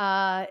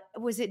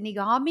it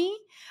Nigami?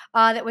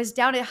 That was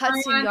down at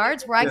Hudson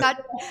Yards, where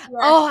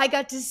I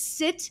got to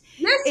sit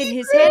in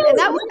his hand. And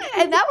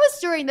that was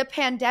during the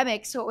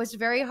pandemic, so it was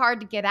very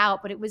hard to get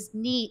out, but it was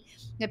neat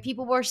that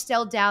people were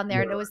still down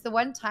there. And it was the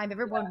one time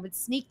everyone would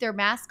sneak their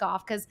mask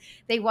off because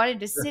they wanted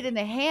to sit in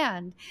the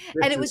hand.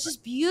 And it was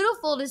just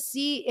beautiful to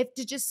see,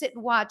 to just sit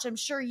and watch. I'm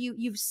sure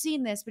you've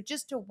seen this, but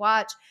just to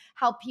watch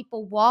how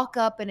people walk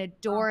up and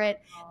adore it,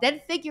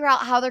 then figure out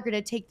how they're going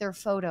to take their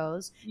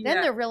photos.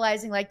 Then they're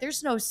realizing, like,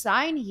 there's no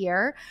sign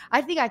here.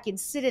 I think I can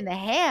sit in the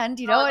hand,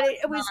 and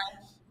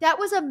that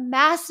was a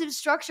massive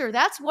structure.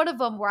 That's one of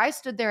them where I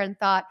stood there and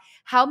thought,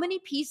 how many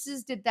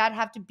pieces did that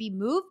have to be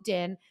moved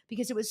in,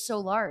 because it was so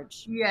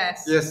large?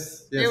 Yes.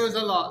 It was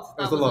a lot.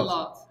 That was a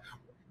lot.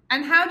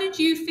 And how did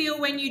you feel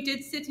when you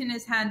did sit in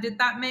his hand? Did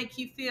that make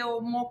you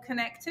feel more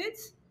connected?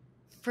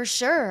 For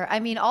sure. I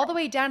mean, all the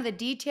way down to the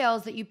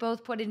details that you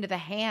both put into the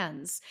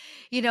hands.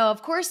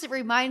 Of course, it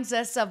reminds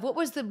us of, what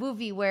was the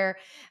movie where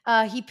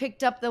he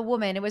picked up the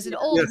woman? It was an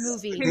old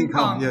movie. King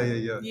Kong.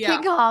 Yeah.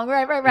 King Kong.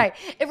 Right.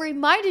 It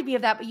reminded me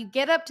of that, but you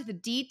get up to the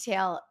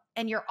detail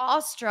and you're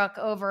awestruck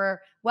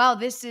over, wow,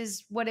 this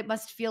is what it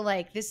must feel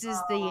like. This is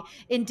the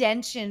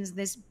indentions,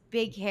 this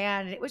big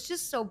hand. And it was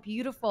just so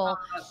beautiful.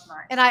 That's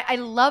nice. And I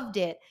loved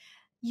it.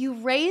 You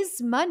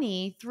raised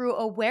money through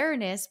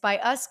awareness by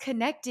us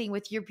connecting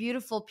with your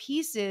beautiful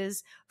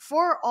pieces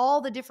for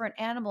all the different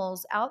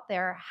animals out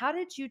there. How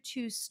did you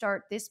two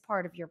start this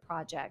part of your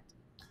project?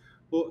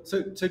 Well,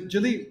 so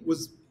Gillie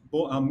was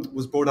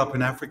brought up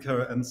in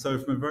Africa, and so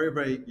from a very,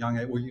 very young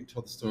age, well, you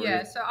tell the story.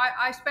 Yeah, so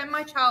I spent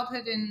my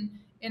childhood in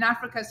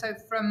Africa. So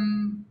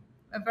from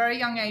a very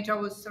young age, I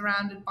was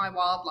surrounded by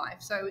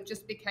wildlife. So it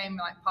just became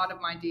like part of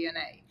my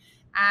DNA.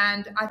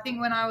 And I think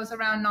when I was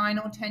around 9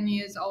 or 10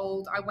 years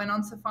old, I went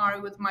on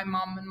safari with my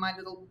mum and my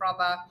little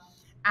brother,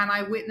 and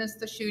I witnessed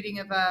the shooting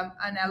of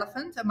an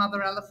elephant, a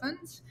mother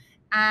elephant,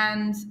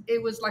 and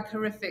it was like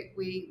horrific.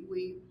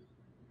 We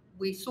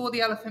saw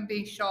the elephant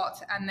being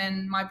shot, and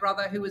then my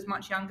brother, who was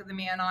much younger than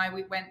me, and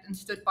we went and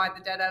stood by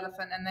the dead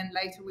elephant, and then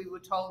later we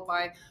were told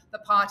by the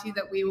party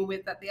that we were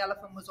with that the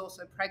elephant was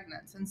also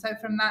pregnant. And so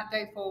from that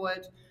day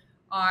forward,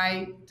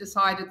 I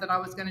decided that I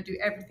was going to do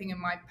everything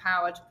in my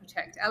power to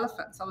protect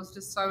elephants. I was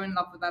just so in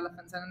love with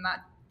elephants, and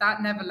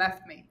that never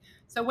left me.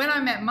 So when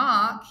I met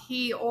Mark,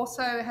 he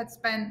also had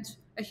spent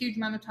a huge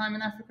amount of time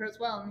in Africa as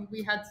well, and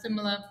we had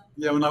similar.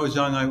 Yeah, when I was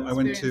young, I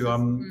went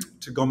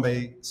to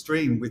Gombe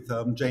Stream with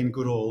Jane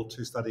Goodall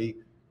to study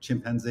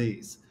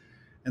chimpanzees,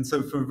 And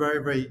so from a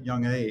very, very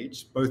young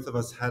age, both of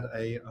us had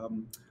a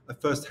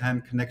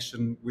first-hand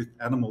connection with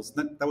animals.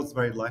 That was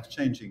very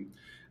life-changing.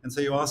 And so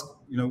you ask,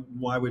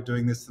 why we're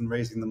doing this and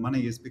raising the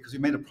money is because we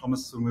made a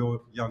promise when we were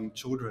young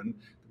children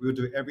that we would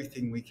do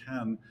everything we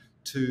can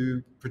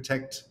to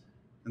protect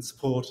and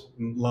support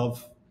and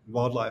love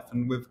wildlife.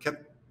 And we've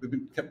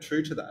been kept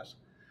true to that.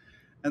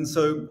 And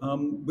so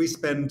we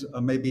spend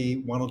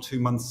maybe 1 or 2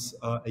 months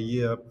a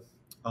year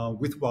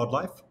with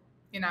wildlife.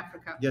 In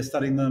Africa. Yeah,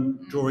 studying them,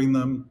 drawing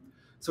them.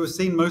 So we've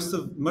seen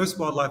most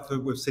wildlife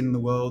that we've seen in the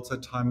world. So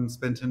time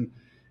spent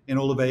in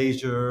all of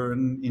Asia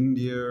and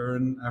India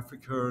and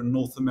Africa and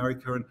North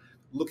America, and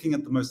looking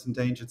at the most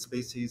endangered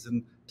species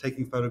and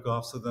taking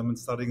photographs of them and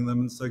studying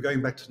them. And so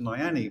going back to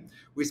Nyani,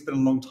 we spent a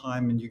long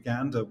time in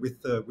Uganda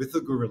with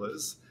the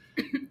gorillas,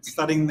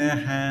 studying their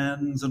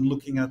hands and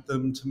looking at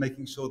them to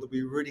making sure that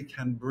we really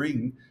can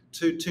bring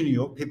to New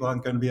York. People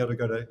aren't going to be able to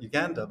go to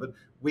Uganda, but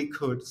we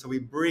could. So we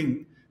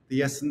bring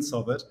the essence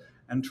of it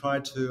and try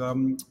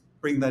to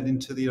bring that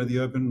into the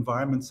urban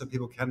environment so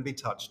people can be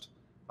touched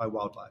by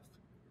wildlife.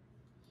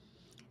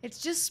 It's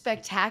just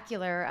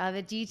spectacular,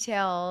 the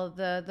detail,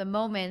 the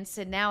moments,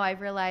 and now I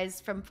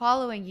realize from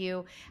following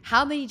you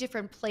how many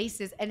different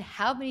places and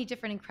how many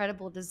different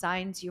incredible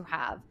designs you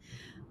have.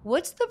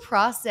 What's the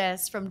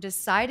process from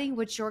deciding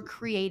what you're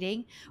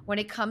creating when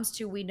it comes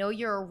to, we know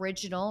your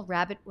original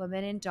Rabbit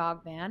Woman and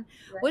Dog Man.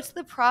 What's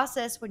the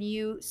process when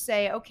you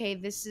say, okay,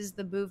 this is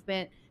the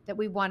movement that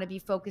we want to be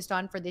focused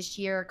on for this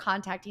year,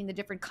 contacting the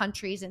different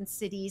countries and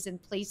cities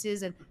and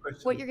places and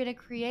what you're going to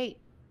create?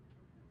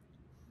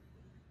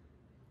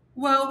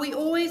 Well,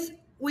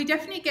 we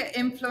definitely get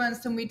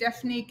influenced and we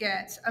definitely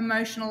get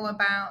emotional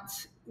about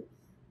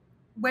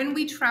when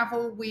we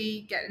travel,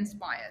 we get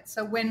inspired.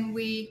 So when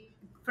we,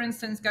 for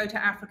instance, go to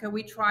Africa,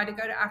 we try to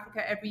go to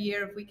Africa every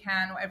year if we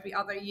can, or every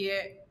other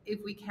year if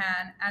we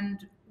can.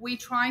 And we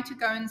try to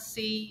go and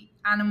see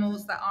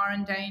animals that are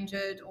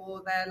endangered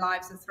or their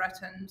lives are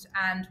threatened.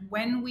 And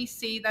when we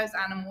see those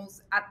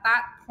animals, at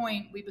that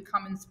point, we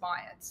become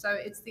inspired. So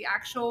it's the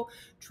actual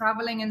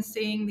traveling and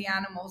seeing the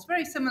animals,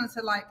 very similar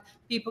to like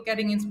people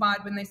getting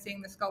inspired when they're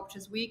seeing the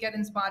sculptures. We get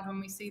inspired when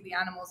we see the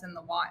animals in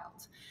the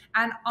wild.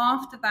 And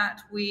after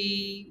that,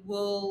 we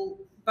will,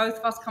 both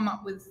of us come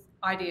up with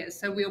ideas.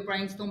 So we'll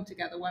brainstorm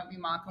together, won't we,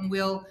 Mark? And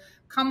we'll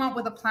come up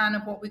with a plan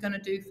of what we're going to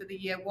do for the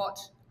year, what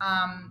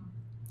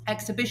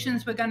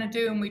exhibitions we're going to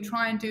do, and we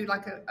try and do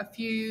like a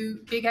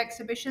few big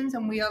exhibitions,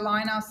 and we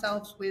align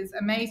ourselves with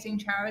amazing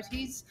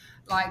charities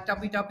like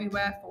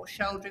WWF or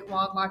Sheldrick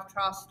Wildlife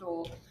Trust,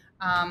 or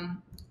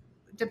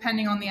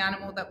depending on the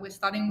animal that we're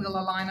studying, we'll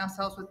align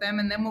ourselves with them,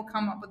 and then we'll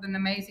come up with an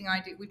amazing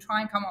idea. We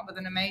try and come up with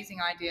an amazing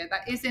idea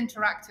that is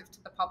interactive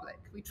to the public.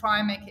 We try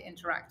and make it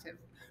interactive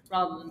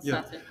rather than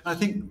static. I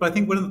think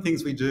one of the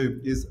things we do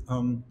is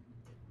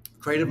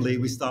creatively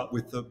we start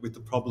with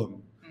the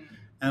problem.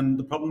 And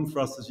the problem for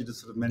us, as you just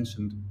sort of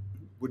mentioned,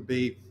 would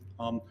be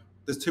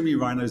there's too many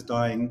rhinos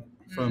dying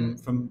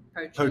from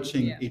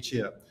poaching each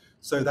year.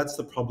 So that's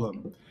the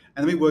problem.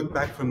 And then we work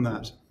back from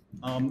that.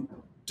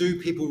 Do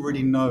people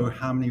really know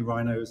how many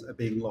rhinos are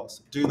being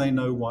lost? Do they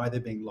know why they're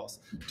being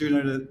lost?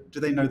 Do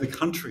they know the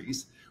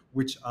countries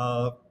which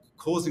are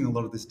causing a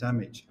lot of this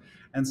damage?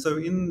 And so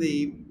in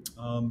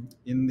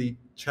the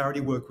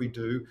charity work we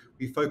do,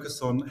 we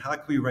focus on how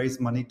can we raise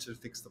money to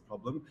fix the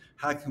problem?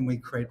 How can we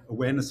create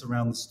awareness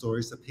around the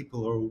stories so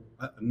people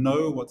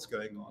know what's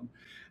going on?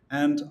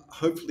 And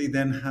hopefully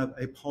then have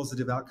a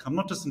positive outcome,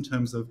 not just in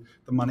terms of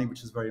the money,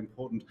 which is very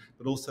important,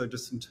 but also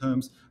just in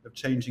terms of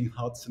changing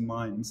hearts and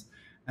minds.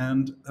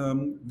 And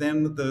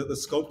then the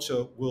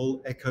sculpture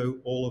will echo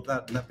all of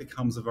that, and that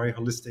becomes a very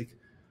holistic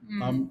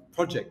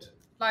project.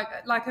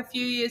 Like a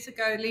few years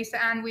ago,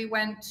 Lisa Ann, we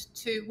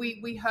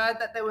heard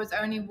that there was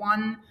only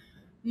one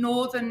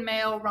northern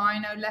male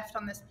rhino left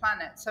on this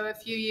planet. So a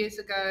few years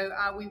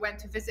ago, we went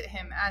to visit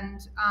him,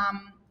 and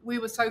we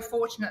were so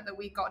fortunate that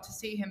we got to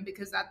see him,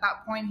 because at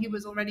that point he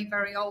was already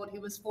very old. He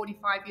was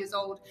 45 years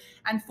old,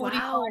 and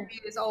 45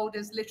 years old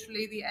is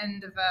literally the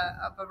end of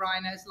a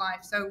rhino's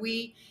life. So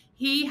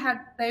he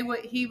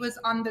was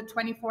under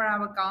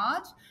 24-hour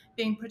guard,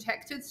 being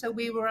protected. So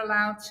we were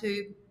allowed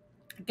to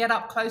get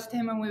up close to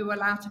him, and we were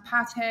allowed to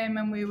pat him,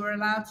 and we were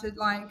allowed to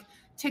like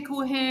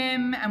tickle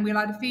him, and we were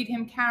allowed to feed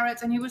him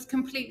carrots, and he was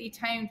completely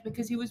tamed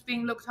because he was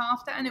being looked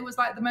after. And it was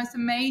like the most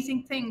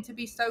amazing thing to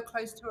be so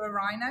close to a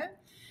rhino.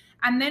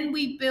 And then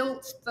we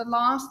built the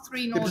last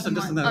three northern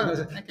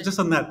Just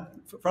on that,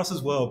 for us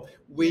as well,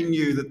 we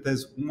knew that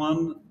there's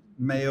one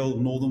male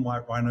northern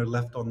white rhino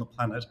left on the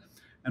planet,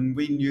 and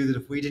we knew that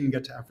if we didn't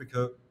get to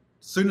Africa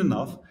soon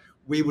enough,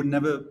 we would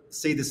never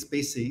see the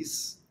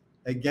species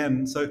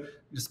again. So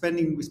we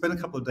spent a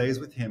couple of days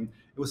with him.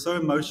 It was so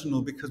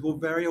emotional because we were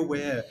very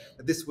aware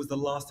that this was the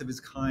last of his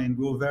kind.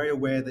 We were very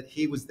aware that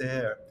he was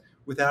there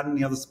without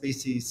any other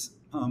species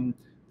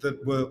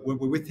that were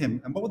with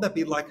him. And what would that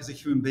be like as a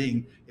human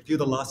being if you're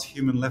the last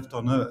human left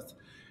on Earth?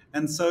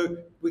 And so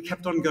we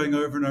kept on going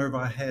over and over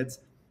our heads,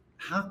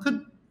 how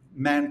could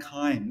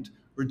mankind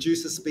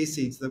reduce a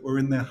species that were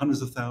in their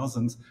hundreds of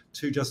thousands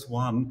to just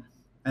one?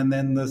 and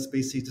then the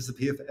species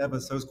disappear forever.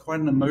 So it's quite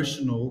an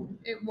emotional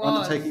It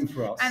was. undertaking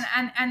for us.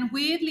 And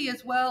weirdly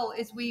as well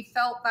is we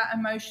felt that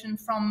emotion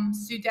from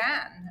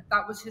Sudan.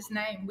 That was his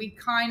name. We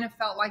kind of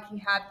felt like he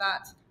had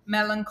that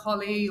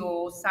melancholy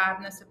or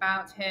sadness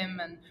about him.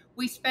 And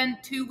we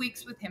spent 2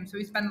 weeks with him. So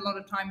we spent a lot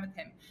of time with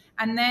him.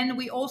 And then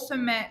we also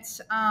met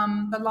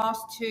the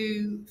last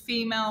two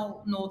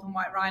female northern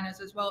white rhinos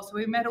as well. So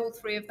we met all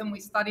three of them. We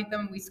studied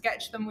them, we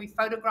sketched them, we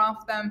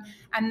photographed them.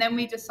 And then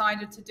we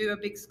decided to do a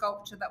big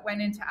sculpture that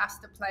went into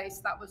Astor Place.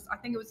 That was, I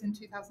think it was in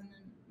 2000.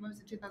 What was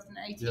it,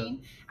 2018?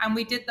 Yeah. And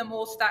we did them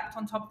all stacked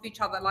on top of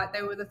each other like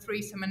they were the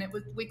threesome, and it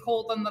was, we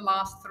called them the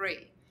last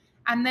three.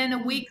 And then a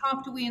week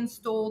after we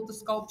installed the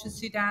sculpture,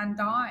 Sudan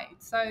died.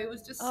 So it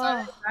was just so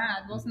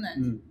sad, wasn't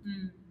it?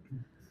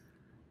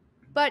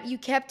 But you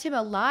kept him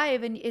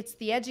alive, and it's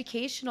the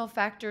educational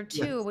factor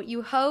too. Yes. What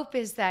you hope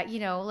is that,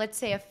 let's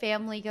say a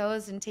family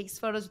goes and takes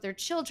photos with their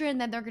children,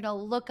 then they're going to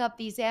look up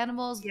these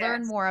animals,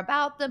 learn more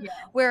about them. Yes.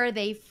 Where are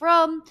they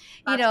from?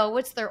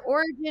 What's their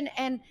origin?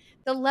 And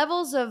the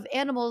levels of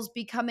animals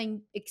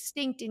becoming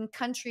extinct in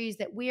countries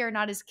that we are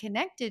not as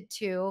connected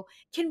to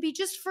can be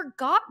just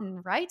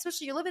forgotten, right?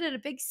 Especially you're living in a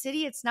big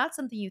city. It's not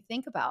something you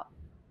think about.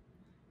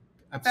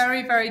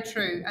 Very, very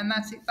true. And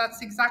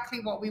that's exactly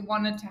what we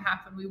wanted to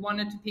happen. We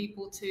wanted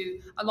people to,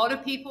 a lot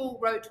of people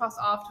wrote to us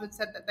afterwards,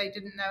 said that they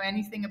didn't know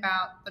anything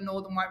about the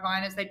northern white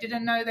rhinos. They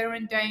didn't know they were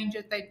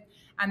endangered.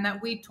 And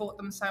that we taught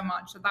them so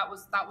much. So that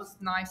was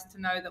nice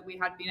to know that we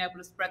had been able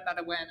to spread that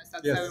awareness.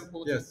 That's so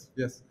important.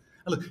 Yes.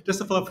 And look, just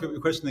to follow up with your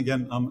question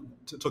again,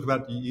 to talk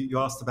about, you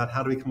asked about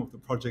how do we come up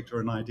with a project or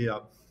an idea.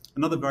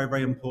 Another very,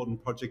 very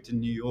important project in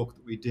New York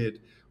that we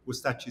did was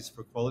Statues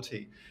for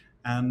Equality.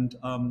 And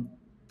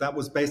that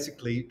was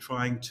basically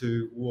trying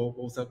to, what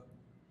was that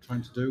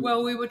trying to do?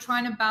 Well, we were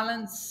trying to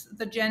balance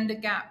the gender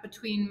gap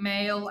between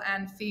male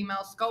and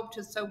female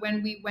sculptors. So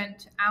when we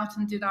went out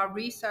and did our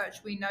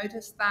research, we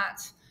noticed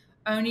that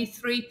only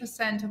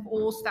 3% of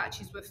all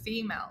statues were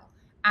female,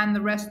 and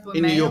the rest were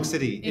in male. New York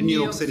City. In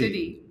New York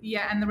City.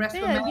 Yeah, and the rest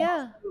were male.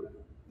 Yeah.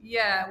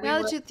 Yeah.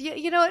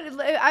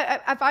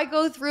 If I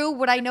go through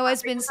what I know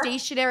has been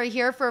stationary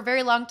here for a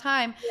very long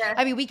time,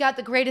 I mean, we got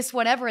the greatest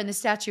one ever in the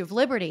Statue of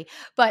Liberty,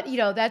 but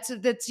that's a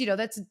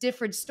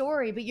different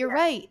story. But you're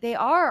right; they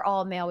are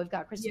all male. We've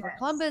got Christopher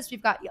Columbus,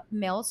 we've got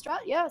male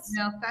statues.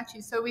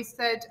 So we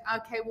said,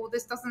 okay, well,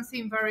 this doesn't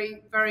seem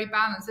very, very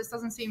balanced. This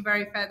doesn't seem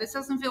very fair. This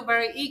doesn't feel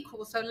very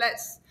equal. So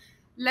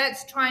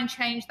let's try and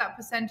change that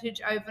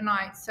percentage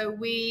overnight. So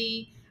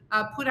we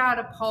put out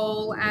a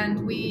poll,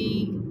 and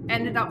we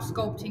ended up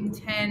sculpting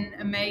 10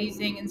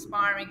 amazing,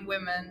 inspiring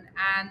women.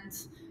 And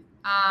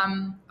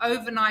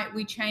overnight,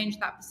 we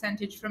changed that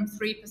percentage from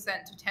 3%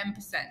 to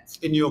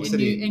 10% in New York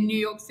City. In New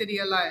York City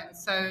alone.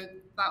 So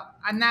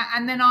and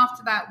then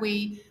after that,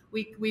 we've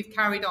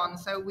carried on.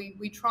 So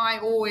we try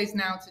always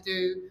now to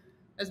do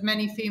as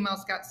many female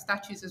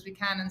statues as we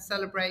can and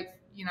celebrate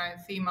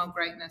female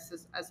greatness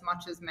as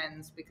much as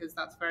men's, because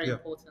that's very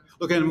important.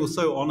 Look, and we're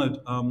so honored.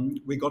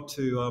 We got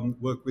to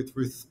work with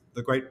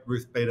the great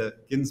Ruth Bader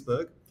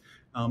Ginsburg,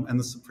 and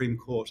the Supreme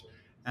Court.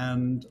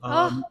 And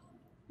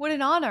what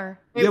an honor!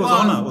 It was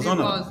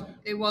honor.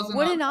 It was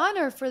what an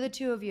honor for the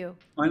two of you.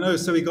 I know.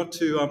 So we got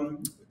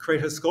to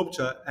create her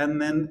sculpture,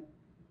 and then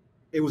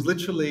it was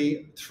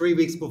literally 3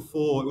 weeks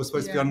before it was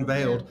supposed to be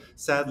unveiled.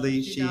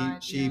 Sadly,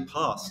 she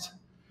passed.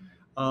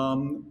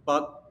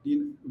 But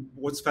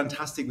what's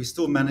fantastic, we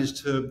still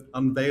managed to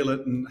unveil it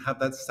and have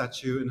that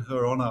statue in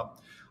her honor.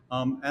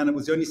 And it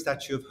was the only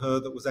statue of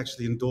her that was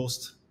actually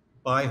endorsed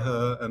by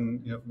her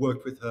and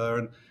worked with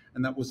her,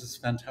 and that was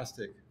just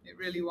fantastic. It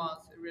really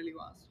was. It really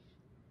was.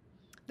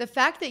 The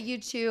fact that you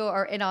two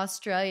are in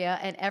Australia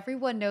and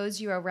everyone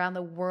knows you around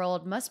the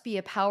world must be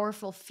a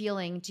powerful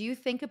feeling. Do you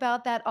think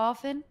about that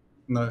often?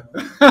 No.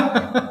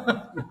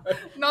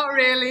 Not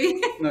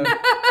really. No.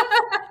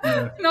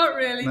 Not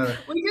really. No.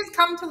 We just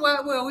come to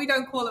work. Well, we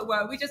don't call it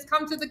work. We just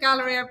come to the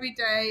gallery every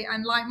day.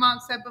 And like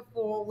Marc said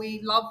before,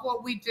 we love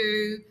what we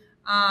do.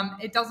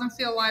 It doesn't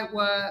feel like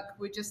work.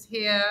 We're just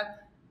here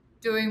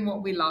doing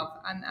what we love.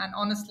 And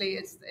honestly,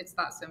 it's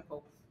that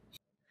simple.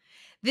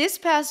 This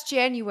past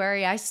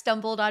January, I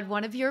stumbled on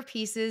one of your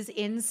pieces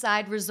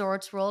inside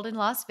Resorts World in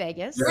Las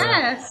Vegas.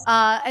 Yes.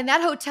 And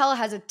that hotel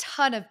has a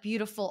ton of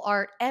beautiful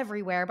art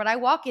everywhere. But I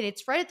walk in,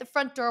 it's right at the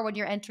front door when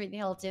you're entering the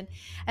Hilton.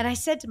 And I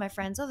said to my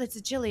friends, "Oh, that's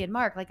a Gillie and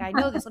Marc. Like, I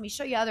know this. Let me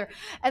show you other."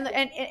 And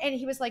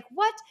he was like,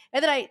 "What?"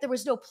 And then there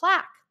was no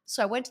plaque.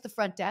 So I went to the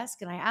front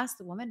desk and I asked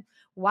the woman,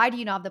 "Why do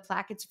you not have the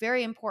plaque? It's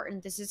very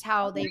important. This is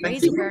how they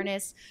raise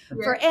awareness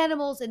for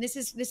animals. And this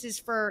is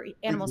for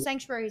animal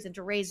sanctuaries and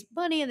to raise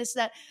money and this,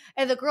 that."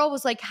 And the girl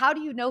was like, "How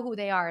do you know who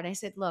they are?" And I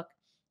said, "Look,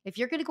 if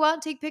you're going to go out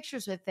and take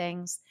pictures with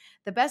things,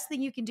 the best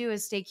thing you can do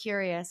is stay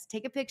curious.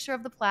 Take a picture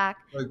of the plaque.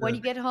 Okay. When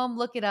you get home,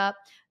 look it up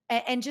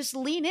and just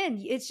lean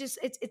in.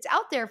 It's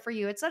out there for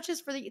you. It's not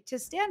just for to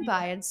stand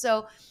by." And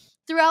so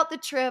throughout the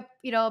trip,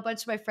 a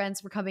bunch of my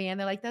friends were coming in.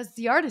 They're like, "That's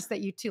the artist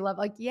that you two love."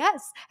 Like,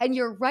 yes. And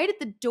you're right at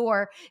the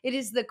door. It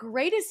is the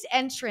greatest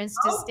entrance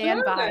to Oh,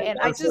 stand by. good. And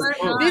I That's That's so just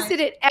so cool. nice. visit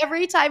it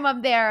every time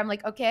I'm there. I'm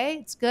like, okay,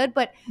 it's good.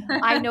 But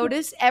I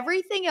noticed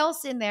everything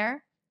else in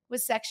there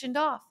was sectioned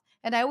off.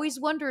 And I always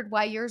wondered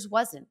why yours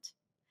wasn't.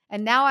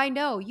 And now I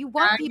know you Now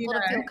want you people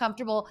to feel know.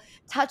 comfortable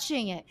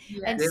touching it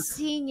and Yes. Yes.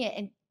 seeing it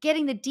and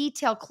getting the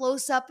detail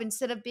close up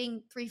instead of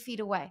being 3 feet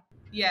away.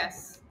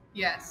 Yes.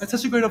 Yes. That's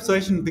such a great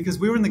observation because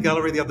we were in the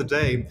gallery the other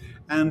day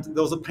and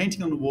there was a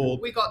painting on the wall.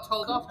 We got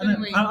told off, And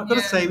didn't we? I've got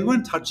to say, we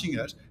weren't touching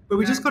it, but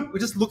we're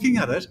just looking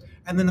at it,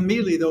 and then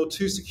immediately there were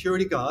two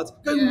security guards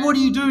going, Yeah. "What are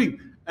you doing?"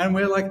 And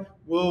we're like,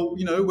 "Well,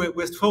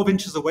 we're 12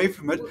 inches away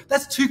from it.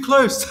 That's too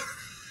close."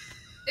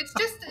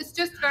 It's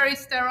just very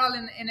sterile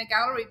in a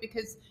gallery,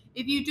 because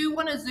if you do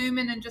want to zoom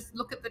in and just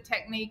look at the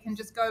technique and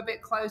just go a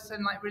bit closer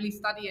and like really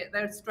study it,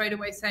 they're straight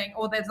away saying,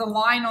 "Oh, there's a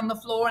line on the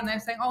floor," and they're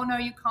saying, "Oh no,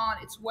 you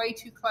can't. It's way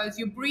too close.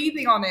 You're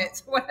breathing on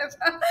it."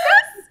 Whatever.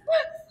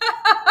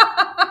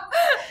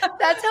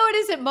 That's how it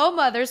is at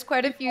MoMA. There's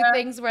quite a few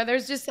things where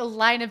there's just a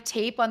line of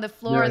tape on the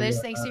floor. Yeah, There's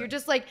yeah. things. So you're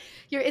just like,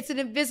 it's an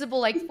invisible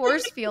like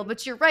force field,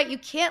 but you're right. You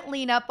can't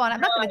lean up on it.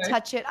 I'm not going to No.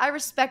 touch it. I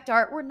respect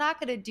art. We're not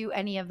going to do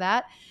any of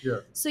that. Yeah.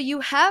 So you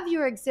have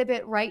your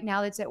exhibit right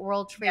now that's at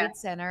World Trade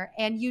Yes. Center.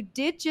 And you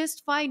did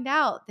just find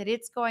out that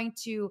is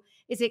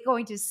it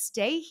going to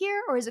stay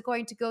here, or is it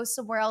going to go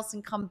somewhere else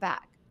and come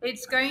back?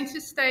 It's going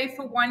to stay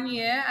for 1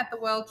 year at the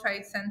World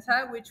Trade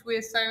Center, which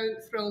we're so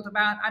thrilled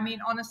about. I mean,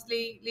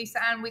 honestly, Lisa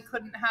Ann, we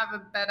couldn't have a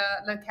better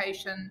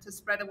location to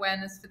spread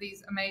awareness for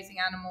these amazing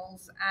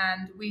animals.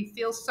 And we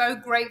feel so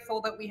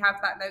grateful that we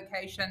have that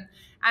location.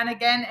 And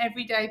again,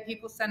 every day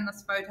people send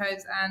us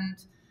photos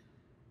and,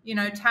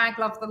 tag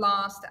Love the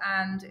Last.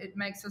 And it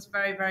makes us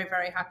very, very,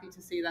 very happy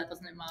to see that,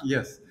 doesn't it, Mark?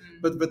 Yes,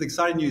 but the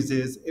exciting news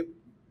is,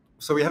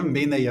 so we haven't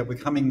been there yet. We're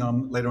coming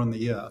later on in the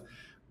year.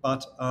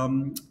 But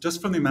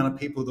just from the amount of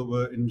people that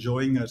were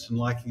enjoying it and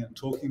liking it and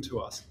talking to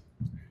us,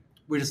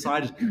 we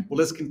decided, well,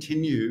 let's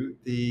continue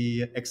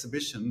the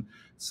exhibition.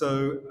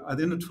 So at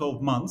the end of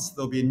 12 months,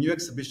 there'll be a new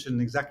exhibition in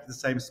exactly the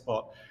same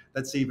spot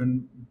that's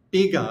even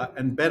bigger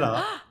and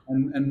better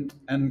and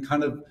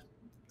kind of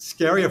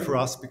scarier for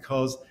us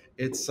because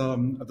it's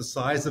the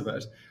size of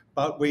it.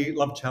 But we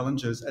love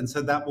challenges. And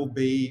so that will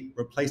be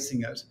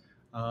replacing it,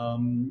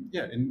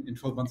 in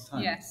 12 months'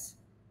 time. Yes.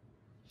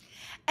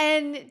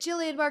 And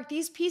Gillie and Marc,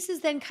 these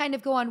pieces then kind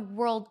of go on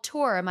world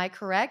tour. Am I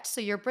correct?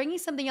 So you're bringing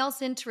something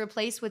else in to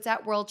replace what's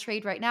at World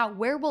Trade right now.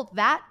 Where will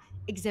that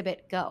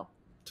exhibit go?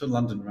 To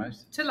London, right?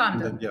 To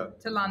London. Yeah.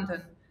 To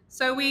London.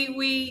 So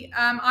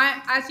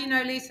I, as you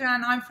know, Lisa,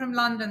 and I'm from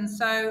London.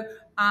 So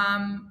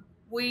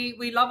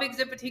we love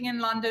exhibiting in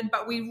London,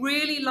 but we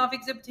really love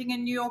exhibiting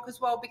in New York as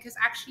well, because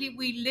actually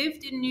we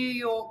lived in New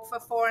York for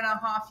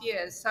 4.5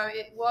 years. So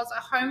it was a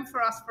home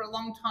for us for a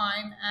long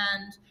time,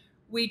 and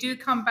we do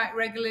come back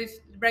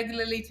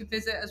regularly to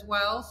visit as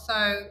well.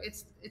 So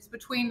it's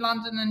between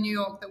London and New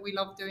York that we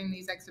love doing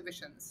these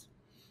exhibitions.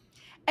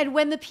 And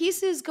when the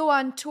pieces go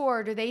on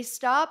tour, do they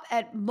stop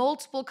at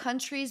multiple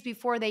countries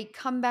before they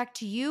come back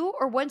to you?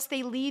 Or once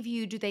they leave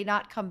you, do they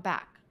not come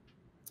back?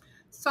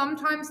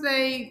 Sometimes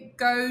they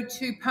go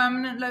to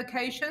permanent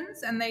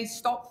locations and they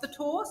stop the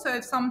tour. So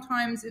if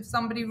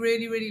somebody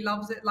really, really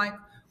loves it, like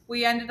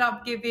we ended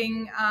up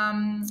giving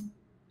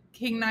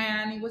King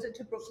Nayani, was it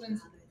to Brooklyn?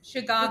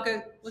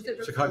 Chicago, was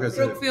it Chicago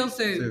Zoo. Brookfield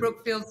Zoo?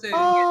 Brookfield Zoo.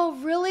 Oh,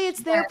 really?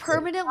 It's there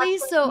permanently?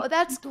 So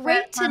that's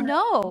great to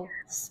know.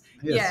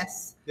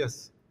 Yes.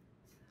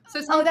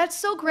 So that's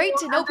so great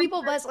to know.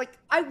 People was like,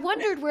 I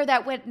wondered where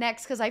that went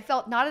next, because I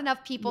felt not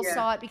enough people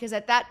saw it, because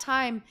at that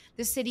time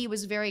the city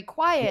was very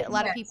quiet. A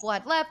lot of people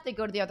had left. They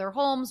go to the other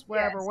homes,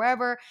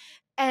 wherever.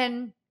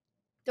 And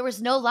there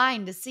was no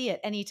line to see it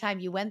anytime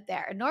you went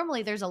there. And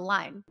normally there's a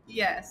line.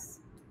 Yes.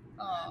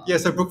 Yeah,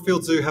 so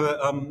Brookfield Zoo have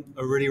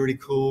a really, really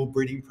cool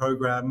breeding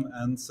program,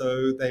 and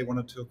so they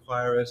wanted to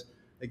acquire it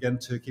again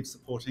to keep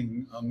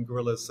supporting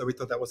gorillas. So we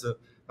thought that was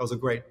a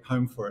great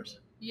home for it.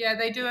 Yeah,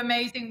 they do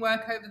amazing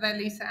work over there,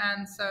 Lisa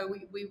Ann. So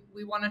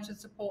we wanted to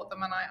support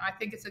them, and I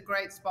think it's a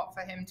great spot for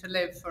him to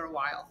live for a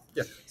while.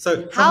 Yeah.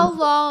 So how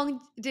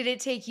long did it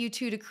take you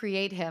two to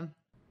create him?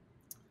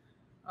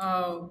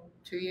 Oh,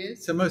 2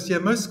 years. So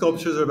most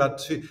sculptures are about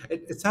 2.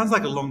 It sounds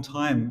like a long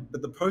time,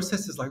 but the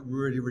process is like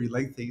really, really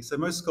lengthy. So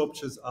most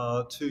sculptures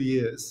are 2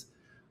 years,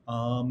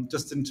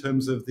 just in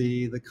terms of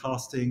the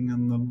casting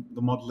and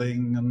the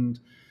modeling and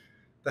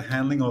the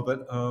handling of it.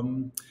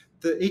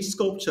 Each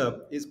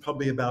sculpture is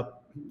probably about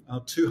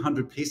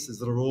 200 pieces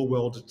that are all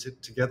welded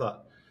together.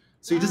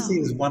 So you just see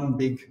it as one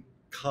big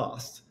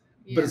cast,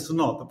 but it's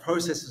not. The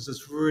process is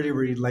just really,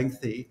 really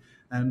lengthy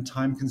and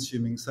time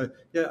consuming. So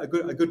yeah, a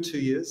good 2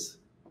 years.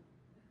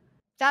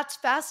 That's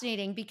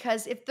fascinating,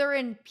 because if they're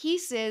in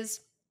pieces,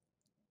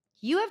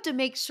 you have to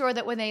make sure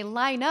that when they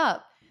line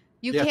up,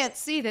 you can't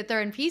see that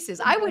they're in pieces.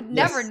 I would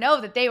never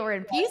know that they were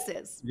in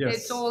pieces. Yes.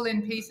 It's all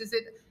in pieces.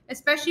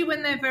 especially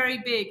when they're very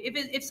big.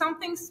 If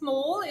something's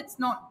small, it's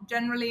not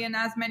generally in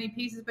as many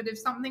pieces, but if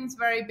something's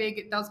very big,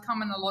 it does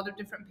come in a lot of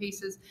different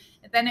pieces.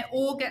 Then it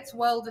all gets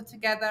welded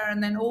together,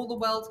 and then all the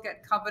welds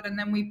get covered, and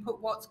then we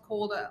put what's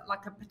called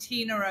like a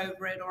patina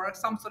over it, or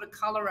some sort of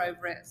color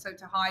over it, so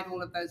to hide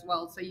all of those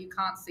welds so you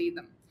can't see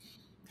them.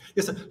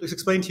 Yes, let's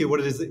explain to you what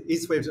it is. The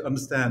easiest way to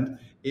understand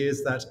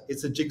is that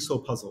it's a jigsaw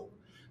puzzle.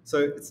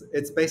 So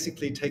it's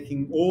basically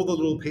taking all the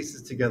little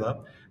pieces together,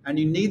 and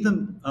you need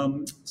them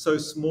so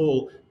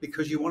small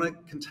because you want to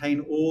contain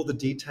all the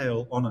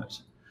detail on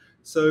it.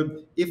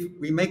 So if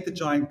we make the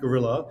giant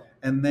gorilla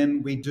and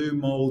then we do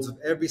molds of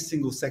every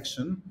single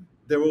section,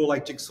 they're all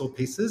like jigsaw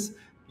pieces.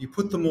 You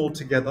put them all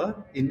together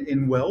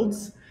in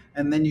welds,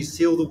 and then you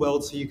seal the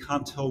welds so you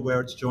can't tell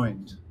where it's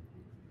joined.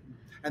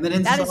 And then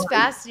That inside, is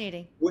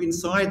fascinating. well,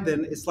 inside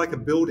then it's like a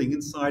building.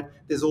 Inside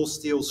there's all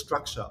steel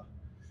structure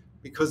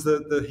because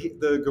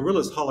the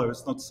gorilla's hollow,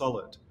 it's not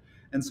solid,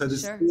 and so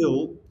there's Sure.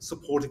 steel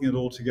supporting it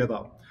all together.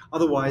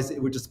 Otherwise,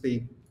 it would just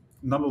be,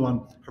 number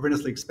one,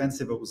 horrendously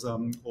expensive. It was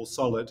all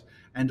solid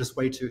and just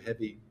way too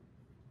heavy.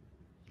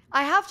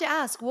 I have to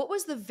ask, what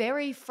was the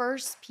very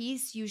first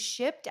piece you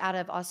shipped out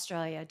of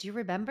Australia? Do you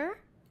remember?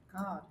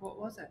 God, what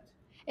was it?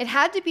 It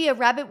had to be a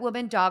rabbit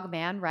woman dog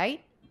man,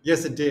 right?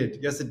 Yes, it did.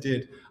 Yes, it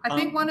did. I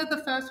think one of the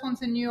first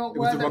ones in New York It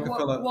was the was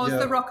Rockefeller, yeah.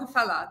 the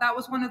Rockefeller. That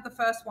was one of the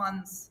first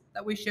ones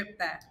that we shipped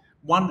there.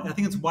 I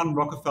think it's one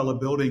Rockefeller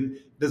building.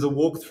 There's a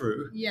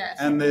walkthrough, Yes.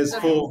 and there's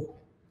four.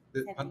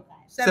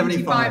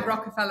 75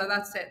 Rockefeller,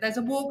 that's it. There's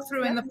a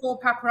walkthrough, and the 4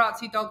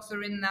 paparazzi dogs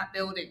are in that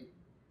building.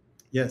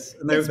 Yes,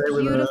 and It's they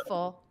were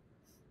beautiful.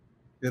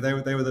 they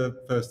were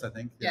the first, I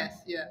think. Yeah.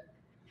 Yes, yeah.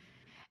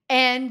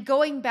 And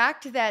going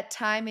back to that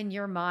time in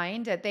your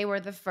mind that they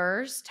were the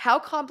first, how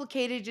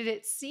complicated did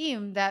it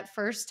seem that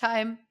first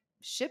time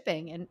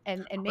shipping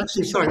and making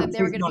Actually, sure sorry, that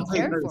they were please, going to no, be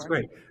cared it's for?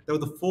 great. There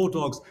were the 4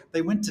 dogs.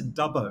 They went to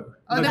Dubbo.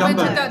 Oh, No, they went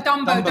to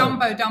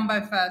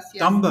Dumbo first.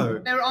 Yes.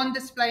 Dumbo. They were on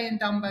display in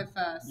Dumbo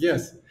first.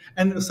 Yes,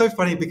 and it was so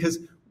funny because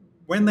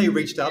when they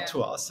reached out Yeah.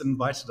 to us and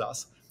invited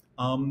us,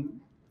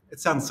 it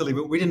sounds silly,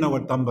 but we didn't know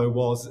what Dumbo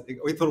was.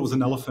 We thought it was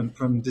an elephant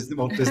from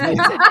Walt Disney. It's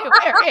a new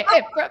area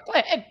in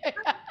Brooklyn.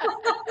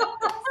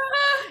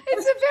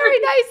 It's a very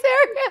nice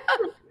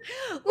area.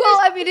 Well,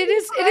 I mean, it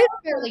is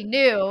fairly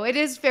new. It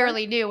is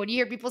fairly new. When you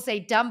hear people say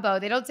Dumbo,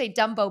 they don't say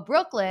Dumbo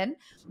Brooklyn,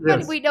 but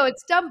Yes. we know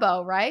it's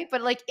Dumbo, right?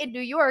 But like in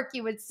New York,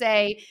 you would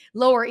say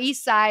Lower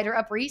East Side or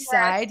Upper East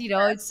Side,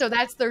 so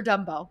that's their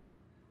Dumbo.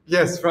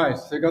 Yes, right.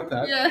 So you got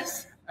that.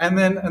 Yes. And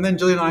then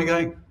Julie and I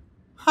going,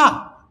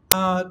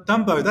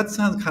 Dumbo, that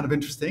sounds kind of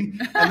interesting.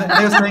 And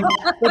they were saying,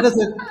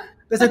 well,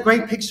 there's a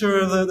great picture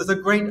of there's a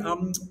great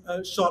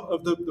shot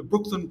of the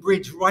Brooklyn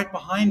Bridge right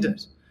behind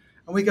it.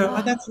 And we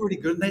go, that's really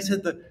good. And they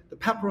said that the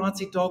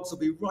paparazzi dogs will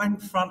be right in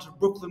front of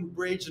Brooklyn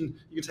Bridge, and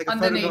you can take a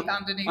photograph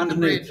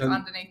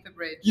underneath the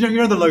bridge. You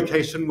know the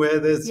location where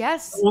there's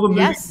Yes. all the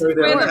movies Yes, go there. of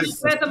Where course.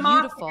 the It's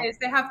market beautiful. is,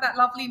 they have that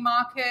lovely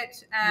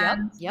market,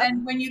 and Yep.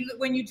 then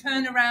when you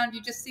turn around,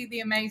 you just see the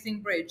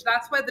amazing bridge.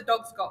 That's where the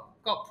dogs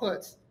got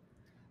put.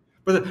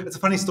 But it's a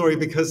funny story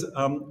because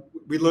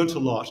we learnt a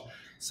lot.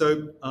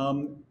 So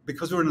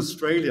because we were in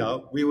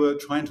Australia, we were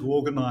trying to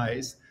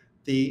organize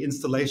the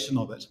installation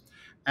of it.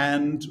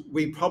 And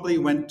we probably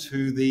went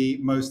to the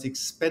most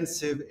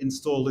expensive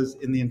installers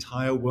in the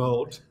entire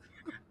world,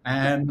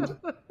 and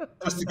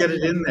just to get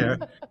it in there.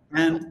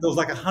 And there was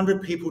like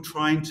 100 people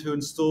trying to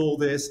install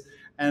this.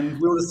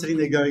 And we were just sitting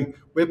there going,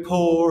 we're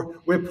poor,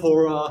 we're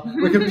poorer,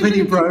 we're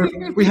completely broke,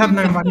 we have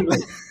no money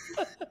left.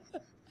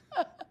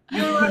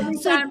 You're right.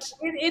 So-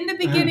 In the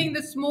beginning,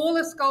 the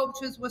smaller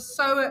sculptures were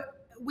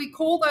we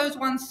call those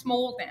ones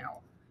small now,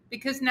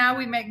 because now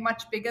we make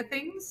much bigger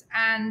things,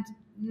 and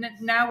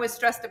now we're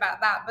stressed about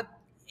that. But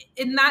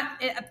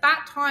at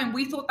that time,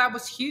 we thought that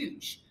was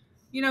huge.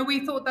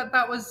 We thought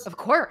that was, Of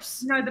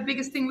course. the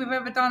biggest thing we've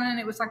ever done, and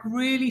it was like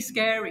really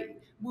scary.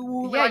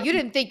 Yeah, you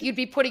didn't think you'd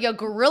be putting a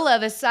gorilla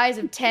the size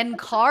of 10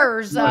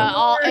 cars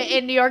all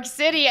in New York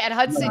City at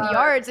Hudson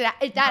Yards. And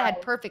that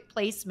had perfect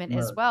placement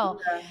as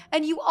well. Yeah.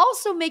 And you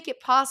also make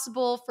it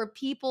possible for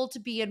people to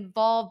be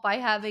involved by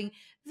having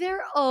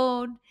their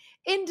own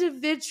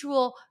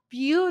individual,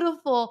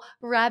 beautiful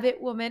rabbit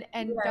woman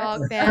and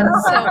dog band.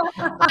 So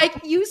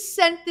you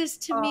sent this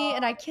to me,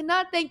 and I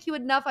cannot thank you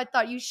enough. I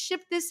thought you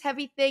shipped this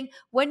heavy thing.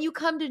 When you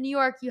come to New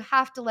York, you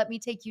have to let me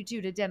take you two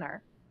to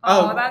dinner.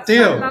 Oh, that's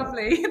deal. so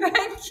lovely.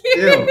 Thank you.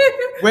 Deal.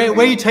 Where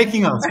are you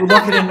taking us? We'll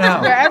lock it in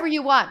now. Wherever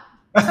you want.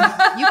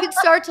 You can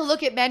start to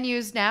look at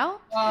menus now.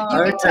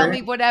 You can tell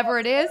me whatever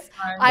it is.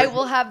 I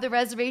will have the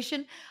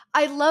reservation.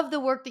 I love the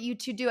work that you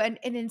two do, and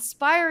an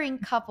inspiring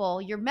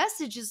couple. Your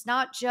message is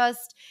not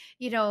just,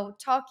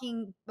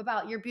 talking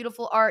about your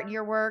beautiful art and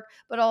your work,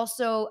 but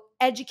also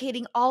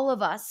educating all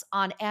of us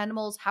on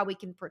animals, how we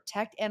can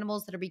protect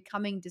animals that are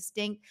becoming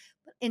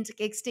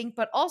extinct,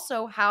 but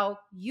also how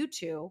you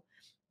two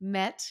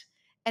met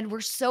and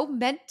were so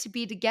meant to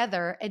be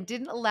together and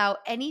didn't allow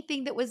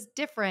anything that was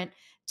different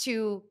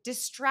to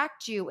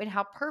distract you, and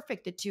how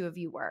perfect the two of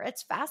you were.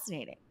 It's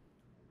fascinating.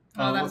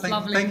 Oh, Well, that's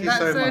lovely. thank you That's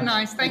so so much.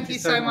 nice. Thank Thank you you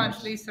so so much.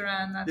 much, Lisa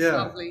Ann. That's Yeah.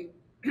 lovely.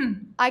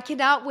 I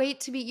cannot wait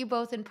to meet you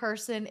both in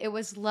person. It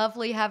was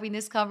lovely having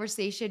this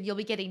conversation. You'll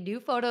be getting new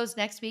photos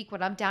next week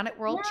when I'm down at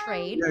World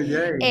Trade. Yay. Yeah,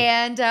 yay.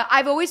 And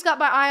I've always got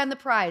my eye on the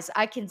prize.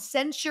 I can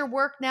sense your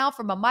work now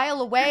from a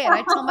mile away. And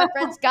I tell my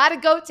friends, gotta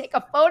go take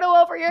a photo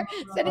over here,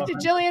 send it Oh, to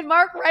Gillie and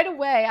Marc right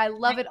away. I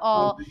love Thank it you. oh,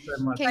 all. thanks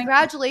so much. Thank you.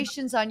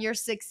 Congratulations on your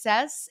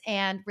success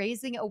and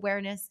raising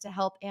awareness to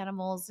help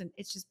animals. And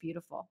it's just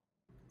beautiful.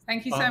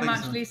 Thank you Oh, so thank you much,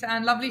 so much. Lisa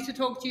Ann. Lovely to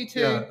talk to you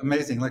Yeah, too.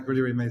 amazing. Like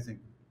really, really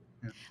amazing.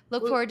 Yeah.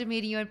 Look We'll forward to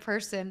meeting you in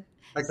person.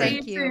 see Okay. you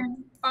Thank you.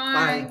 soon.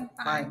 Bye.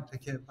 Bye. Bye. Bye.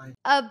 Take care. Bye.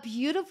 A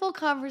beautiful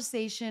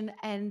conversation,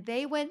 and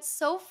they went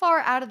so far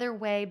out of their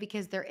way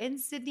because they're in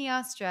Sydney,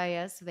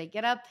 Australia. So they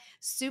get up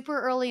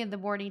super early in the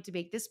morning to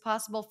make this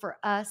possible for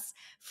us,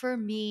 for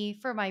me,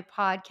 for my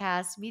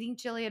podcast. Meeting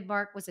Gillie and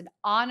Marc was an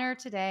honor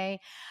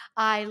today.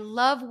 I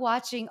love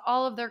watching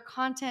all of their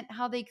content,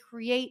 how they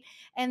create,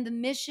 and the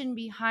mission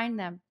behind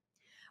them.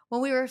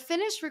 When we were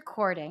finished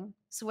recording,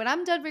 so when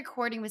I'm done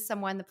recording with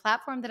someone, the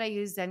platform that I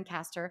use,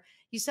 Zencaster,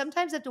 you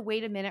sometimes have to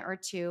wait a minute or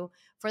two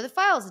for the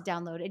files to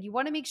download. And you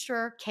want to make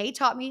sure, Kay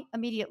taught me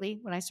immediately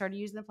when I started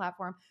using the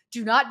platform,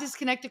 do not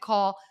disconnect a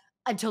call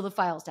until the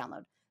files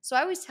download. So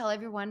I always tell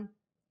everyone,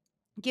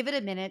 give it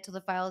a minute till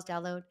the files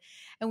download.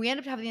 And we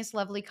end up having this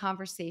lovely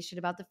conversation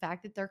about the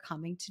fact that they're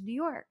coming to New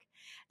York.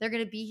 They're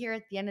going to be here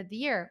at the end of the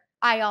year.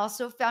 I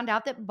also found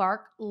out that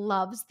Marc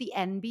loves the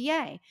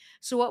NBA.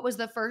 So what was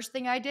the first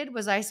thing I did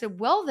was I said,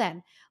 well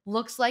then,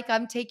 looks like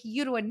I'm taking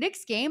you to a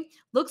Knicks game.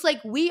 Looks like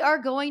we are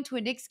going to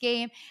a Knicks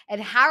game. And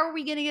how are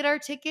we going to get our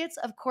tickets?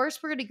 Of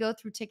course, we're going to go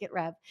through Ticket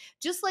Rev.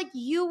 Just like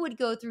you would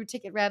go through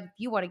Ticket Rev if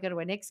you want to go to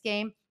a Knicks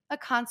game, a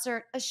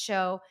concert, a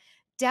show.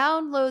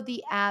 Download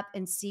the app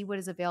and see what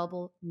is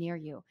available near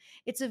you.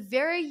 It's a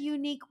very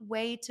unique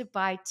way to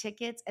buy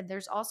tickets, and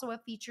there's also a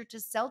feature to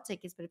sell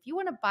tickets. But if you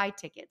want to buy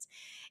tickets,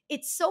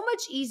 it's so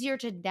much easier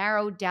to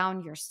narrow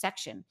down your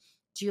section.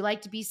 Do you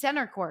like to be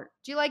center court?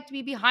 Do you like to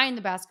be behind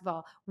the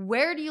basketball?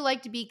 Where do you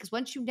like to be? Because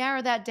once you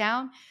narrow that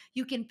down,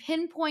 you can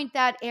pinpoint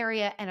that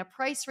area and a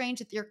price range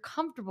that you're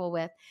comfortable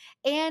with.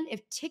 And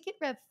if Ticket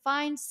Rev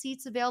finds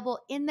seats available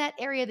in that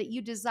area that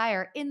you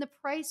desire, in the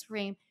price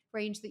range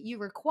that you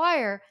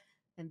require,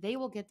 then they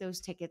will get those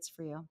tickets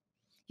for you.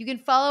 You can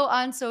follow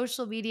on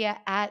social media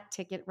at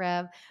Ticket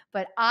Rev,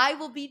 but I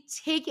will be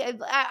taking,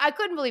 I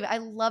couldn't believe it. I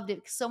loved it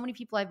because so many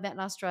people I've met in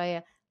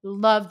Australia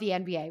love the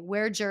NBA,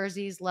 wear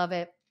jerseys, love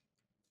it,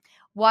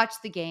 watch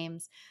the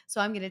games. So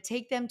I'm going to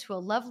take them to a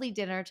lovely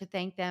dinner to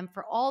thank them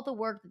for all the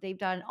work that they've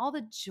done and all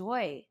the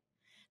joy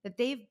that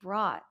they've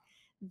brought.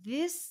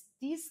 This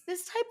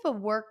type of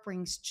work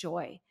brings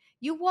joy.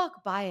 You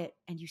walk by it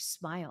and you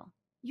smile.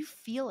 You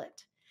feel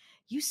it.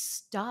 You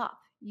stop.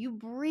 You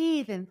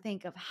breathe and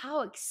think of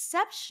how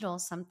exceptional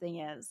something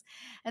is.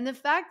 And the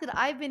fact that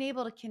I've been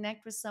able to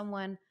connect with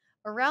someone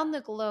around the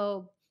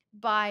globe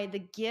by the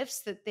gifts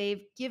that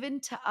they've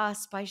given to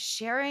us by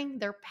sharing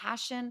their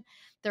passion,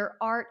 their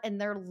art, and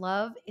their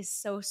love is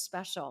so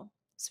special.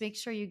 So make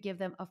sure you give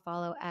them a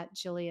follow at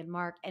Gillie and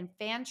Marc. And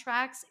Fan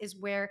Tracks is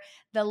where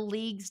the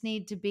leagues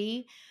need to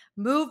be.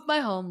 Moved my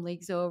home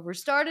leagues over,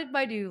 started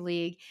my new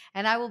league,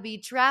 and I will be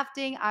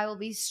drafting. I will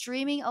be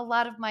streaming a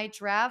lot of my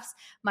drafts.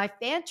 My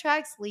Fan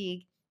Tracks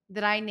league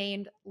that I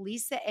named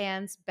Lisa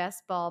Ann's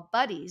Best Ball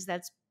Buddies.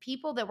 That's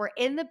people that were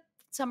in the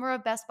summer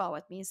of best ball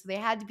with me. So they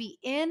had to be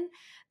in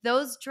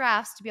those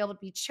drafts to be able to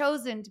be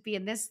chosen to be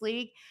in this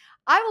league.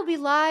 I will be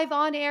live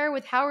on air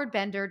with Howard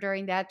Bender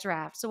during that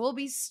draft. So we'll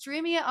be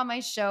streaming it on my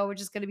show, which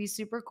is going to be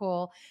super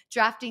cool,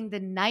 drafting the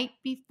night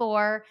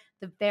before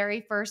the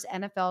very first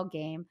NFL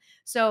game.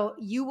 So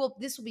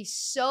this will be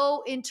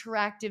so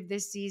interactive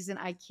this season.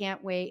 I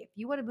can't wait. If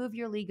you want to move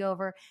your league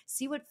over,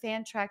 see what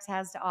Fantrax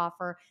has to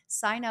offer,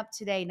 sign up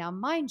today. Now,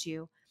 mind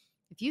you,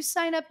 if you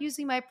sign up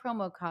using my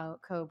promo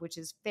code, which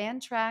is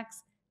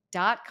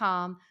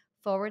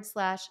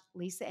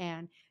fantrax.com/Lisa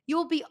Ann, you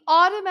will be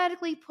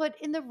automatically put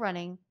in the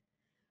running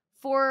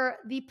for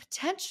the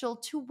potential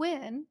to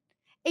win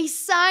a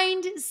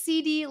signed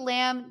CD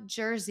Lamb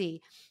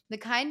jersey. The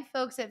kind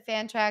folks at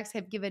Fantrax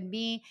have given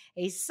me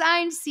a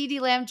signed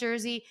CD Lamb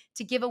jersey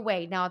to give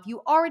away. Now, if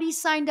you already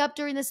signed up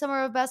during the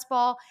summer of best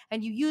ball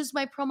and you used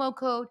my promo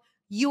code,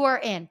 you are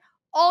in.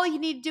 All you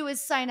need to do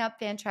is sign up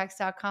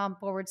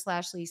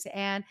fantrax.com/Lisa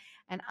Ann,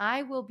 and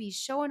I will be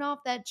showing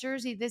off that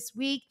jersey this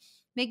week,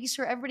 making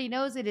sure everybody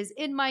knows it is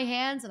in my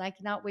hands, and I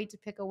cannot wait to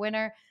pick a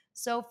winner.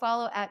 So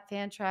follow at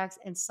Fantrax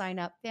and sign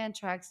up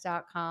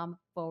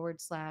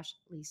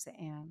fantrax.com/Lisa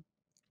Ann.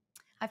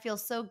 I feel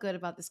so good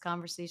about this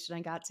conversation I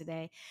got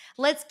today.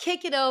 Let's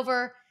kick it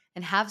over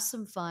and have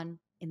some fun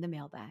in the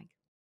mailbag.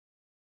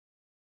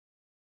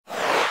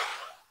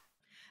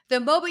 The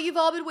moment you've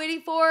all been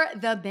waiting for,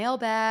 the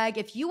mailbag.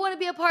 If you want to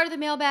be a part of the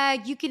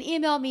mailbag, you can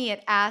email me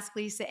at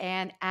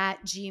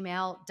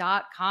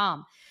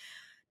asklisaann@gmail.com.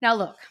 Now,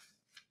 look,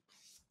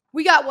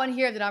 we got one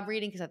here that I'm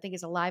reading because I think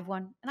it's a live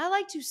one. And I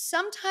like to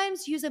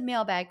sometimes use a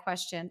mailbag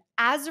question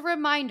as a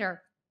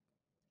reminder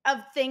of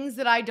things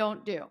that I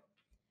don't do.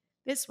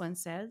 This one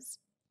says,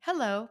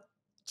 hello,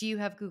 Do you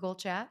have Google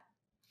Chat?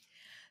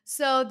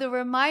 So the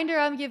reminder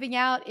I'm giving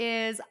out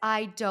is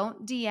I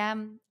don't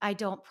DM, I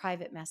don't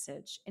private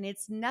message. And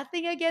it's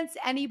nothing against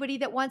anybody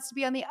that wants to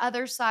be on the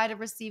other side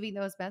of receiving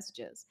those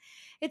messages.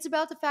 It's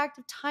about the fact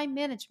of time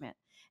management.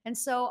 And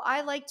so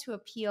I like to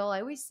appeal. I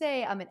always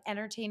say I'm an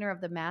entertainer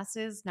of the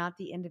masses, not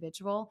the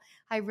individual.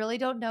 I really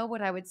don't know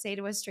what I would say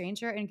to a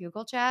stranger in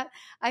Google Chat.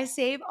 I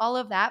save all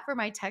of that for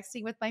my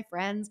texting with my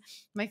friends,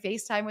 my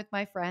FaceTime with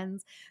my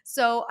friends.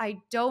 So I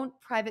don't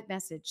private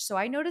message. So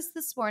I noticed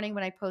this morning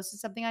when I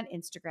posted something on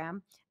Instagram,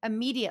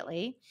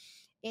 immediately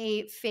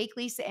a fake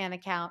Lisa Ann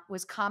account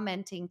was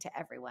commenting to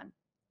everyone.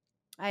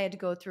 I had to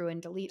go through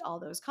and delete all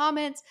those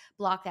comments,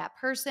 block that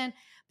person.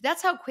 But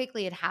that's how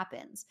quickly it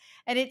happens.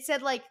 And it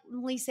said like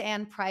Lisa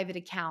Ann private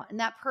account. And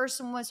that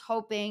person was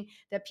hoping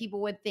that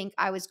people would think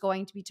I was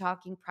going to be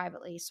talking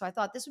privately. So I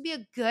thought this would be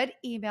a good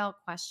email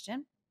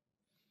question.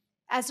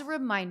 As a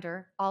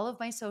reminder, all of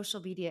my social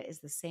media is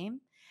the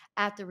same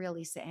at The Real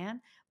Lisa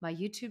Ann, my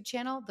YouTube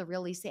channel, The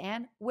Real Lisa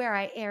Ann, where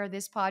I air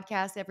this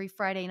podcast every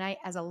Friday night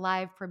as a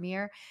live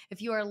premiere.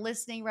 If you are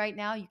listening right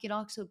now, you can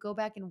also go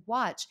back and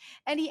watch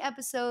any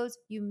episodes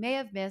you may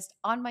have missed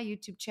on my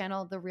YouTube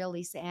channel, The Real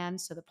Lisa Ann.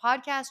 So the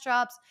podcast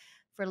drops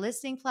for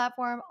listening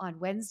platform on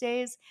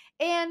Wednesdays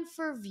and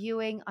for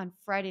viewing on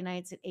Friday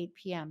nights at 8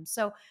 p.m.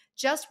 So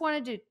just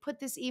wanted to put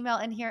this email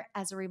in here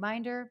as a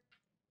reminder.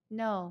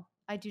 No,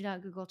 I do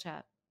not Google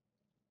Chat.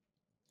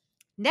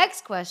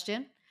 Next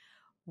question.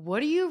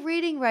 What are you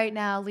reading right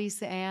now,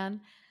 Lisa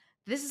Ann?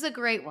 This is a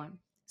great one.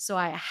 So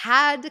I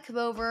had to come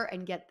over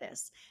and get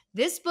this.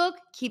 This book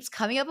keeps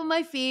coming up on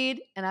my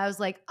feed, and I was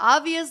like,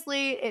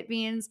 obviously, it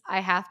means I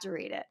have to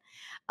read it.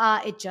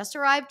 It just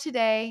arrived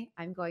today.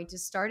 I'm going to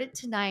start it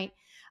tonight.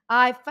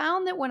 I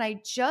found that when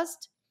I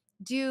just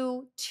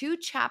do 2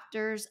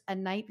 chapters a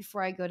night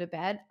before I go to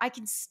bed, I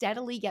can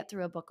steadily get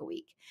through a book a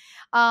week.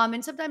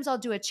 And sometimes I'll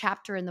do a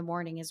chapter in the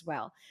morning as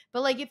well.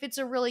 But like if it's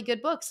a really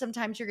good book,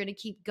 sometimes you're going to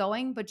keep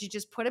going, but you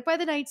just put it by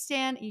the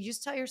nightstand and you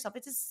just tell yourself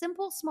it's a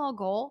simple, small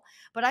goal.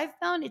 But I've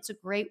found it's a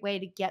great way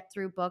to get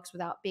through books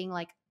without being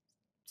like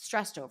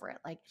stressed over it,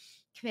 like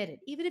committed.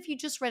 Even if you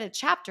just read a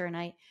chapter a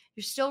night,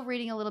 you're still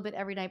reading a little bit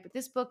every night. But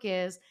this book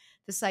is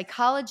The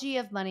Psychology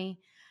of Money.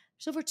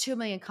 There's over 2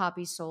 million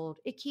copies sold.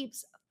 It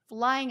keeps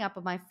flying up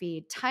on my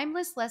feed.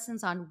 Timeless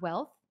lessons on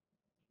wealth,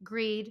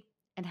 greed,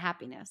 and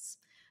happiness.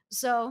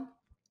 So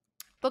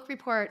book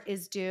report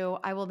is due.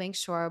 I will make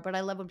sure, but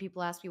I love when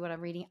people ask me what I'm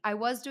reading. I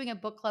was doing a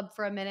book club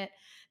for a minute.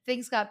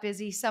 Things got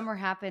busy. Summer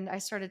happened. I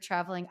started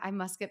traveling. I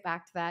must get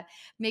back to that.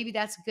 Maybe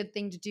that's a good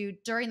thing to do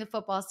during the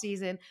football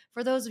season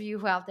for those of you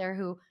who out there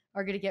who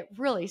are going to get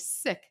really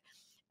sick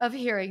of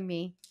hearing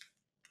me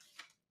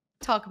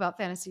talk about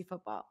fantasy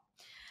football.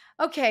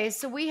 Okay,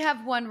 so we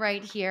have one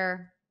right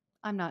here.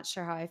 I'm not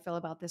sure how I feel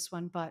about this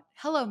one, but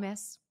hello,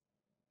 miss.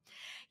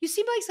 You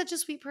seem like such a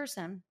sweet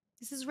person.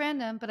 This is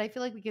random, but I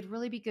feel like we could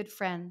really be good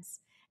friends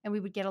and we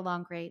would get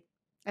along great.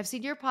 I've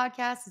seen your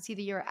podcast and see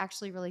that you're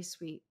actually really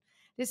sweet.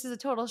 This is a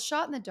total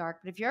shot in the dark,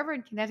 but if you're ever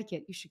in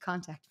Connecticut, you should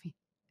contact me.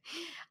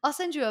 I'll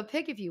send you a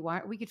pic if you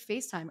want. We could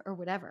FaceTime or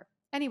whatever.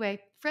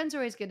 Anyway, friends are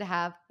always good to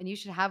have, and you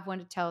should have one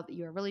to tell that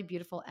you are really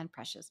beautiful and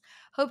precious.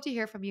 Hope to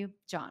hear from you,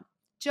 John.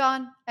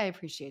 John, I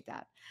appreciate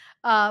that.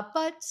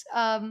 But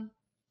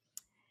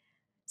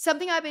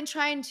something I've been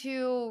trying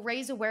to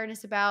raise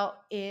awareness about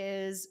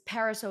is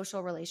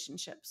parasocial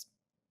relationships.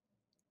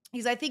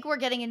 Because I think we're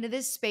getting into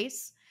this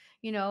space,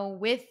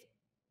 with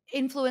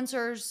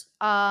influencers,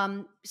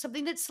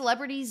 something that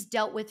celebrities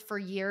dealt with for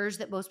years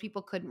that most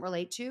people couldn't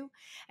relate to.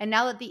 And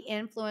now that the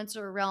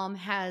influencer realm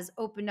has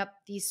opened up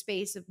the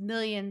space of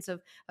millions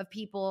of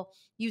people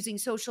using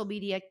social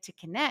media to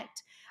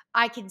connect,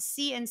 I can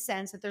see and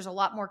sense that there's a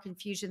lot more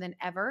confusion than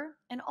ever.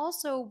 And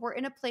also, we're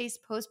in a place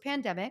post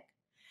pandemic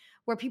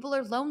where people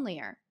are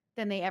lonelier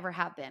than they ever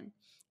have been.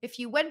 If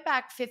you went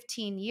back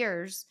 15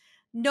 years,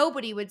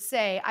 nobody would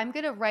say, I'm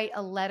going to write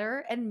a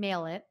letter and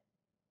mail it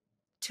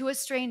to a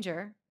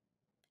stranger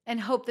and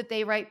hope that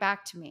they write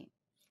back to me.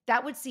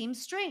 That would seem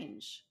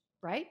strange,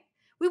 right?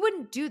 We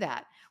wouldn't do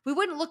that. We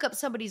wouldn't look up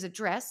somebody's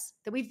address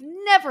that we've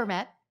never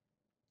met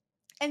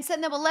and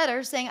send them a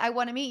letter saying, I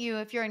want to meet you.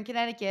 If you're in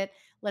Connecticut,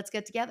 let's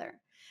get together.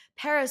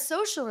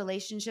 Parasocial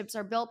relationships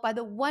are built by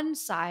the one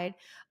side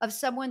of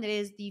someone that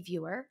is the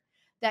viewer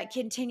that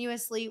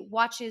continuously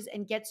watches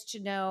and gets to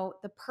know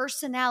the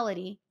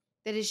personality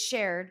that is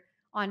shared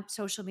on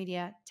social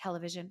media,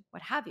 television,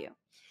 what have you.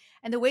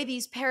 And the way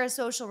these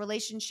parasocial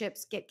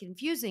relationships get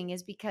confusing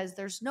is because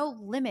there's no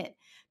limit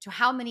to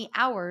how many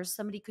hours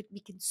somebody could be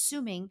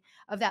consuming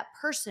of that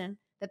person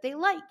that they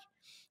like.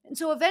 And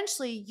so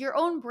eventually your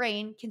own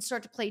brain can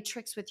start to play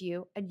tricks with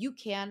you and you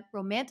can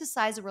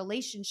romanticize a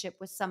relationship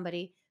with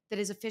somebody that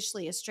is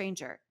officially a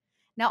stranger.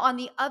 Now, on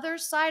the other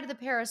side of the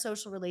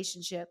parasocial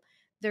relationship,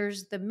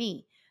 there's the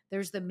me.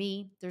 There's the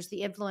me, there's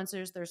the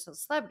influencers, there's the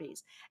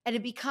celebrities. And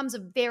it becomes a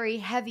very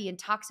heavy and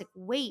toxic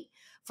weight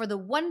for the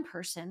one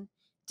person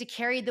to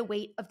carry the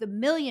weight of the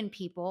million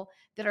people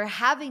that are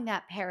having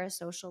that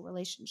parasocial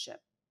relationship.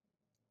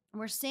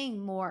 And we're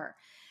seeing more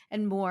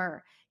and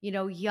more,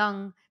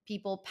 young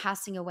people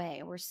passing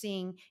away. We're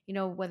seeing,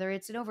 whether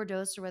it's an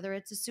overdose or whether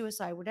it's a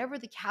suicide, whatever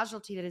the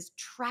casualty that is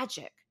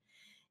tragic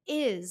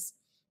is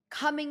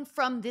coming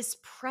from this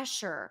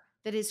pressure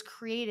that is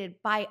created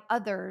by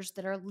others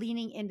that are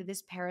leaning into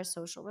this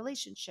parasocial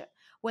relationship,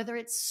 whether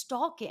it's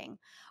stalking,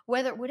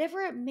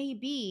 whatever it may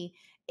be,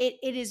 it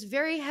is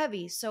very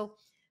heavy. So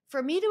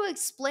for me to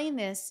explain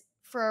this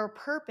for a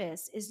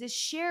purpose is to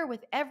share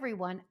with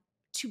everyone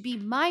to be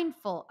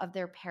mindful of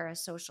their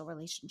parasocial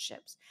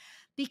relationships.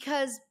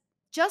 Because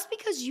just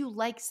because you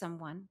like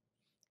someone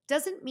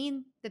doesn't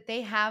mean that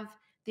they have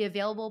the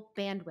available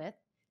bandwidth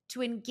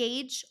to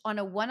engage on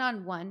a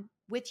one-on-one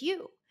with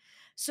you.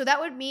 So that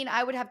would mean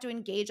I would have to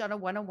engage on a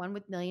one-on-one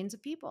with millions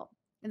of people.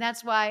 And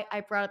that's why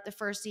I brought up the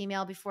first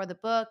email before the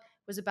book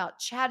was about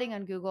chatting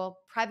on Google,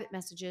 private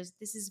messages.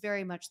 This is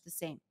very much the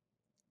same.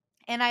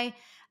 And I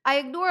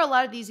ignore a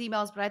lot of these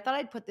emails, but I thought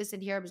I'd put this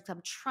in here because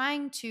I'm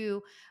trying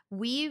to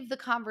weave the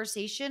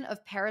conversation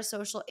of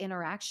parasocial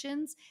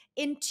interactions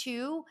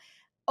into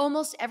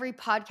almost every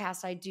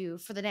podcast I do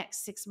for the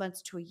next 6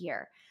 months to a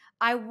year.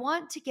 I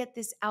want to get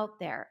this out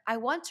there. I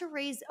want to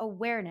raise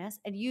awareness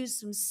and use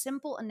some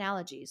simple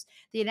analogies.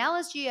 The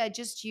analogy I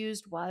just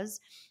used was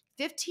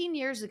 15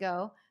 years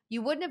ago,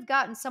 you wouldn't have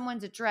gotten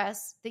someone's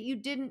address that you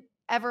didn't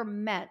ever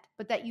met,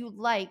 but that you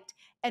liked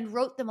and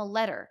wrote them a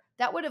letter.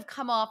 That would have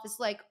come off as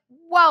like,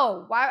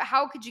 whoa,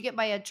 how could you get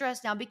my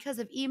address now? Because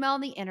of email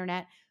and the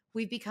internet,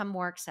 we've become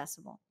more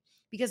accessible.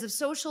 Because of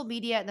social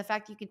media and the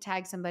fact that you can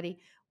tag somebody,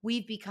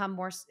 we've become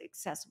more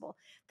accessible.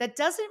 That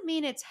doesn't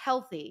mean it's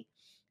healthy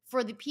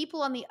for the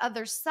people on the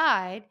other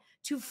side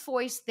to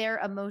foist their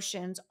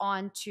emotions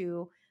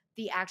onto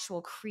the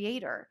actual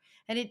creator.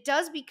 And it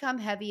does become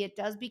heavy, it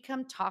does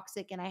become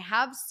toxic. And I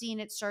have seen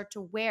it start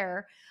to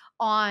wear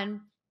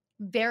on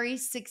very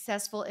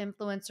successful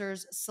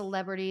influencers,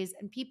 celebrities,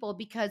 and people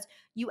because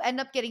you end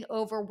up getting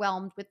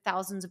overwhelmed with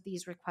thousands of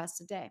these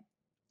requests a day.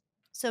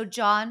 So,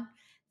 John,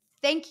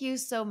 thank you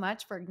so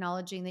much for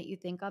acknowledging that you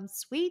think I'm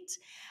sweet.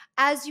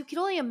 As you can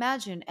only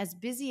imagine, as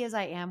busy as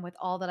I am with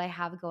all that I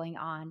have going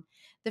on,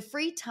 the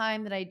free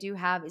time that I do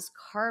have is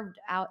carved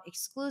out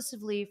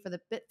exclusively for the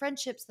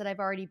friendships that I've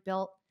already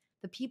built,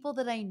 the people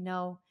that I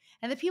know,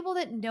 and the people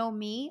that know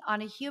me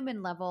on a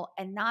human level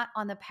and not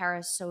on the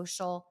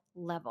parasocial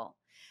level.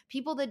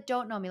 People that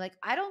don't know me, like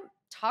I don't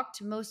talk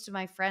to most of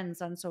my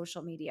friends on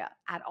social media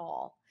at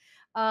all.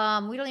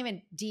 We don't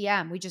even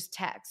DM, we just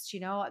text.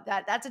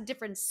 That's a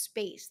different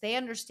space. They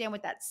understand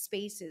what that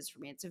space is for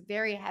me. It's a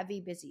very heavy,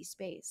 busy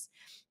space.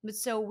 But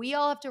so we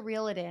all have to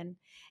reel it in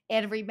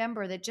and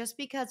remember that just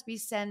because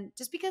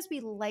we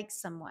like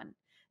someone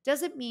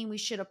doesn't mean we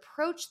should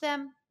approach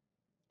them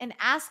and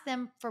ask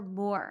them for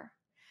more.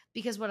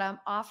 Because what I'm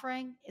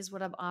offering is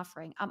what I'm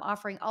offering. I'm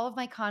offering all of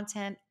my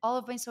content, all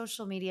of my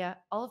social media,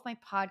 all of my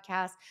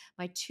podcasts,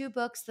 my 2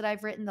 books that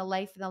I've written, The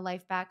Life and the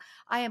Life Back.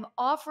 I am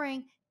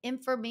offering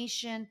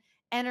information,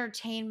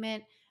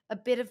 entertainment, a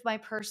bit of my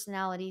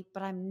personality,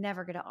 but I'm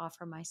never going to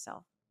offer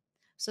myself.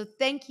 So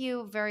thank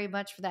you very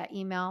much for that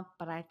email,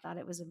 but I thought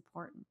it was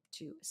important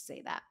to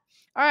say that.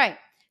 All right,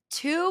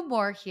 2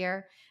 more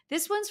here.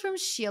 This one's from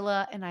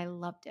Sheila, and I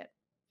loved it.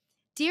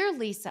 Dear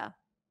Lisa,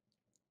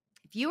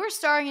 if you were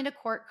starring in a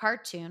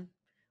cartoon,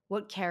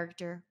 what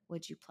character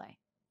would you play?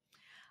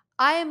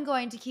 I am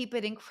going to keep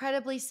it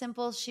incredibly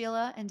simple,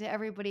 Sheila, and to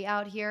everybody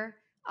out here.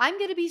 I'm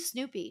going to be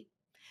Snoopy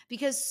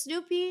because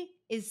Snoopy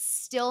is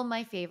still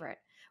my favorite.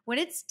 When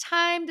it's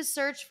time to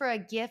search for a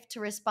gift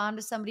to respond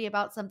to somebody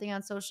about something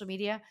on social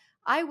media,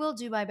 I will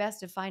do my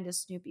best to find a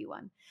Snoopy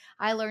one.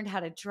 I learned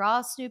how to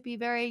draw Snoopy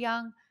very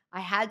young. I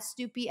had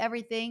Snoopy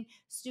everything.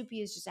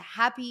 Snoopy is just a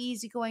happy,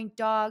 easygoing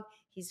dog.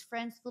 He's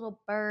Friend's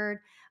little bird.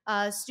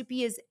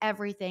 Snoopy is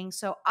everything.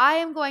 So I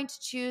am going to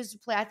choose to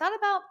play. I thought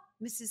about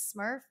Mrs.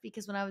 Smurf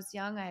because when I was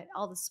young, I had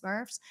all the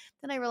Smurfs.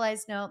 Then I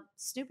realized, no,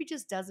 Snoopy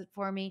just does it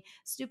for me.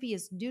 Snoopy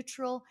is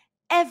neutral.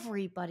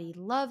 Everybody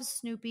loves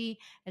Snoopy,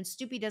 and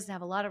Snoopy doesn't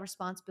have a lot of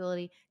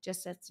responsibility,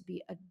 just has to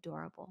be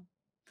adorable.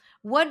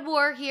 One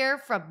more here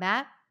from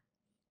Matt.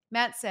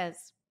 Matt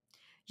says,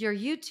 your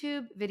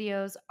YouTube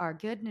videos are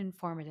good and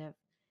informative.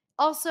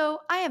 Also,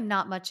 I am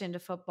not much into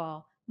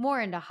football,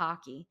 more into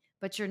hockey,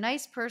 but your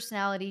nice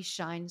personality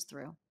shines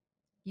through.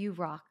 You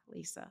rock,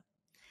 Lisa.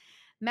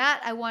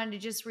 Matt, I wanted to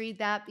just read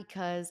that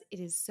because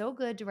it is so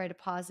good to write a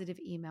positive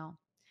email.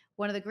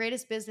 One of the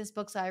greatest business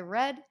books I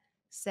read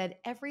said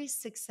every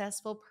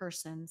successful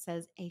person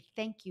says a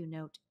thank you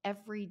note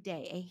every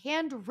day, a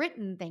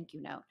handwritten thank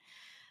you note.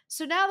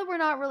 So now that we're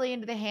not really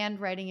into the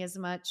handwriting as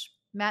much,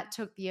 Matt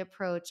took the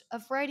approach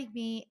of writing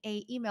me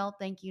a email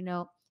thank you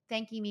note,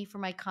 thanking me for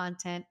my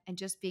content and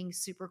just being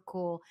super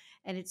cool.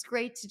 And it's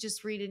great to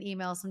just read an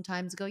email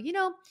sometimes and go,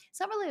 it's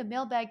not really a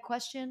mailbag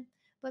question,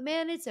 but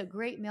man, it's a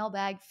great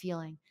mailbag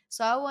feeling.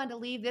 So I wanted to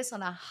leave this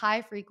on a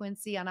high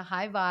frequency, on a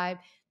high vibe,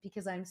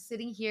 because I'm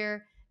sitting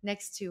here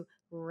next to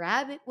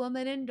Rabbit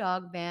Woman and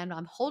Dog Man.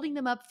 I'm holding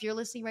them up. If you're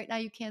listening right now,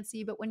 you can't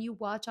see, but when you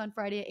watch on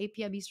Friday at 8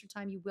 p.m. Eastern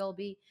Time, you will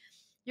be.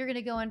 you're going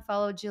to go and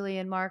follow Gillie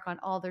and Marc on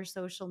all their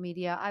social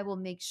media. I will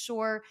make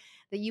sure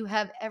that you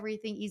have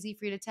everything easy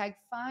for you to tag.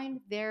 Find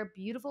their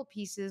beautiful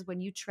pieces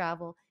when you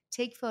travel,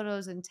 take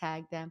photos and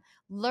tag them.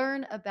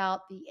 Learn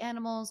about the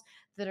animals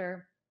that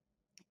are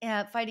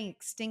fighting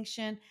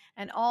extinction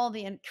and all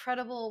the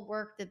incredible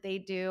work that they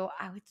do.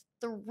 I was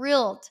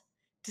thrilled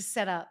to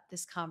set up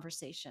this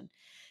conversation.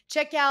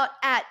 Check out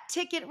at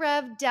Ticket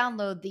Rev,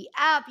 download the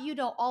app. You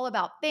know all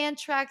about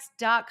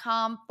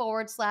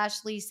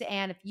fantrax.com/Lisa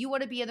Ann if you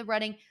want to be in the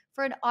running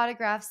for an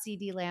autographed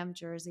CD Lamb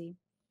jersey.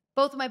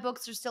 Both of my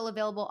books are still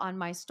available on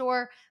my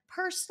store,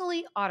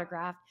 personally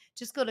autographed.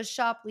 Just go to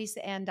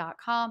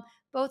shoplisaann.com.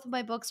 Both of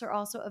my books are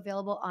also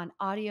available on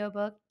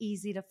audiobook,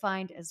 easy to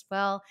find as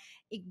well.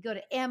 You can go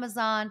to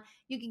Amazon.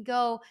 You can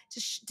go to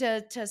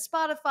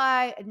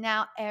Spotify,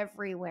 now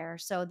everywhere.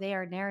 So they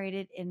are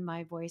narrated in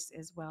my voice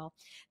as well.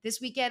 This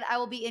weekend, I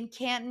will be in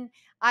Canton.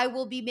 I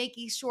will be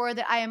making sure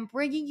that I am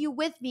bringing you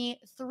with me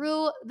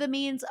through the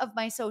means of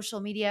my social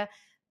media.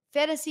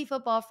 Fantasy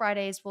Football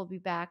Fridays will be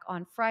back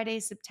on Friday,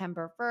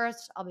 September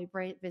 1st. I'll be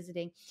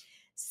visiting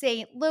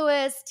St.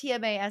 Louis,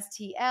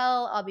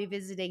 TMASTL. I'll be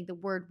visiting The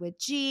Word with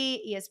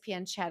G,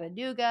 ESPN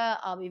Chattanooga.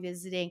 I'll be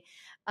visiting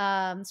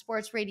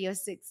Sports Radio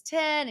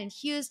 610 in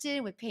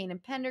Houston with Payne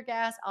and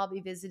Pendergast. I'll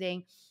be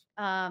visiting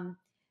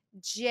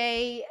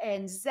Jay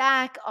and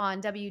Zach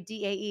on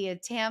WDAE in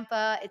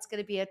Tampa. It's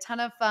going to be a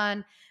ton of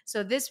fun.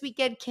 So this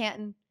weekend,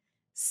 Canton,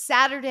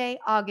 Saturday,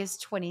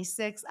 August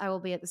 26th, I will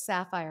be at the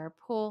Sapphire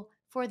Pool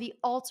for the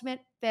ultimate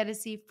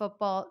fantasy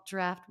football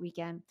draft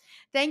weekend.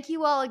 Thank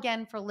you all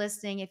again for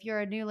listening. If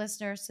you're a new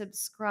listener,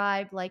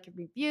 subscribe, like, and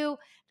review.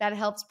 That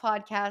helps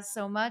podcasts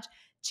so much.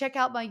 Check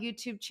out my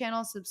YouTube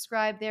channel,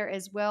 subscribe there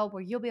as well,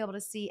 where you'll be able to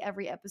see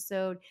every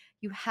episode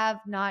you have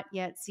not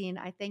yet seen.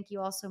 I thank you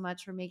all so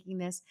much for making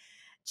this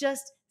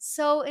just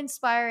so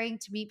inspiring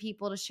to meet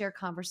people, to share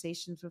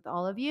conversations with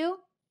all of you.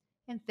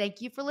 And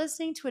thank you for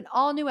listening to an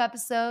all new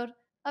episode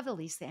of the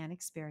Lisa Ann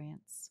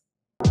Experience.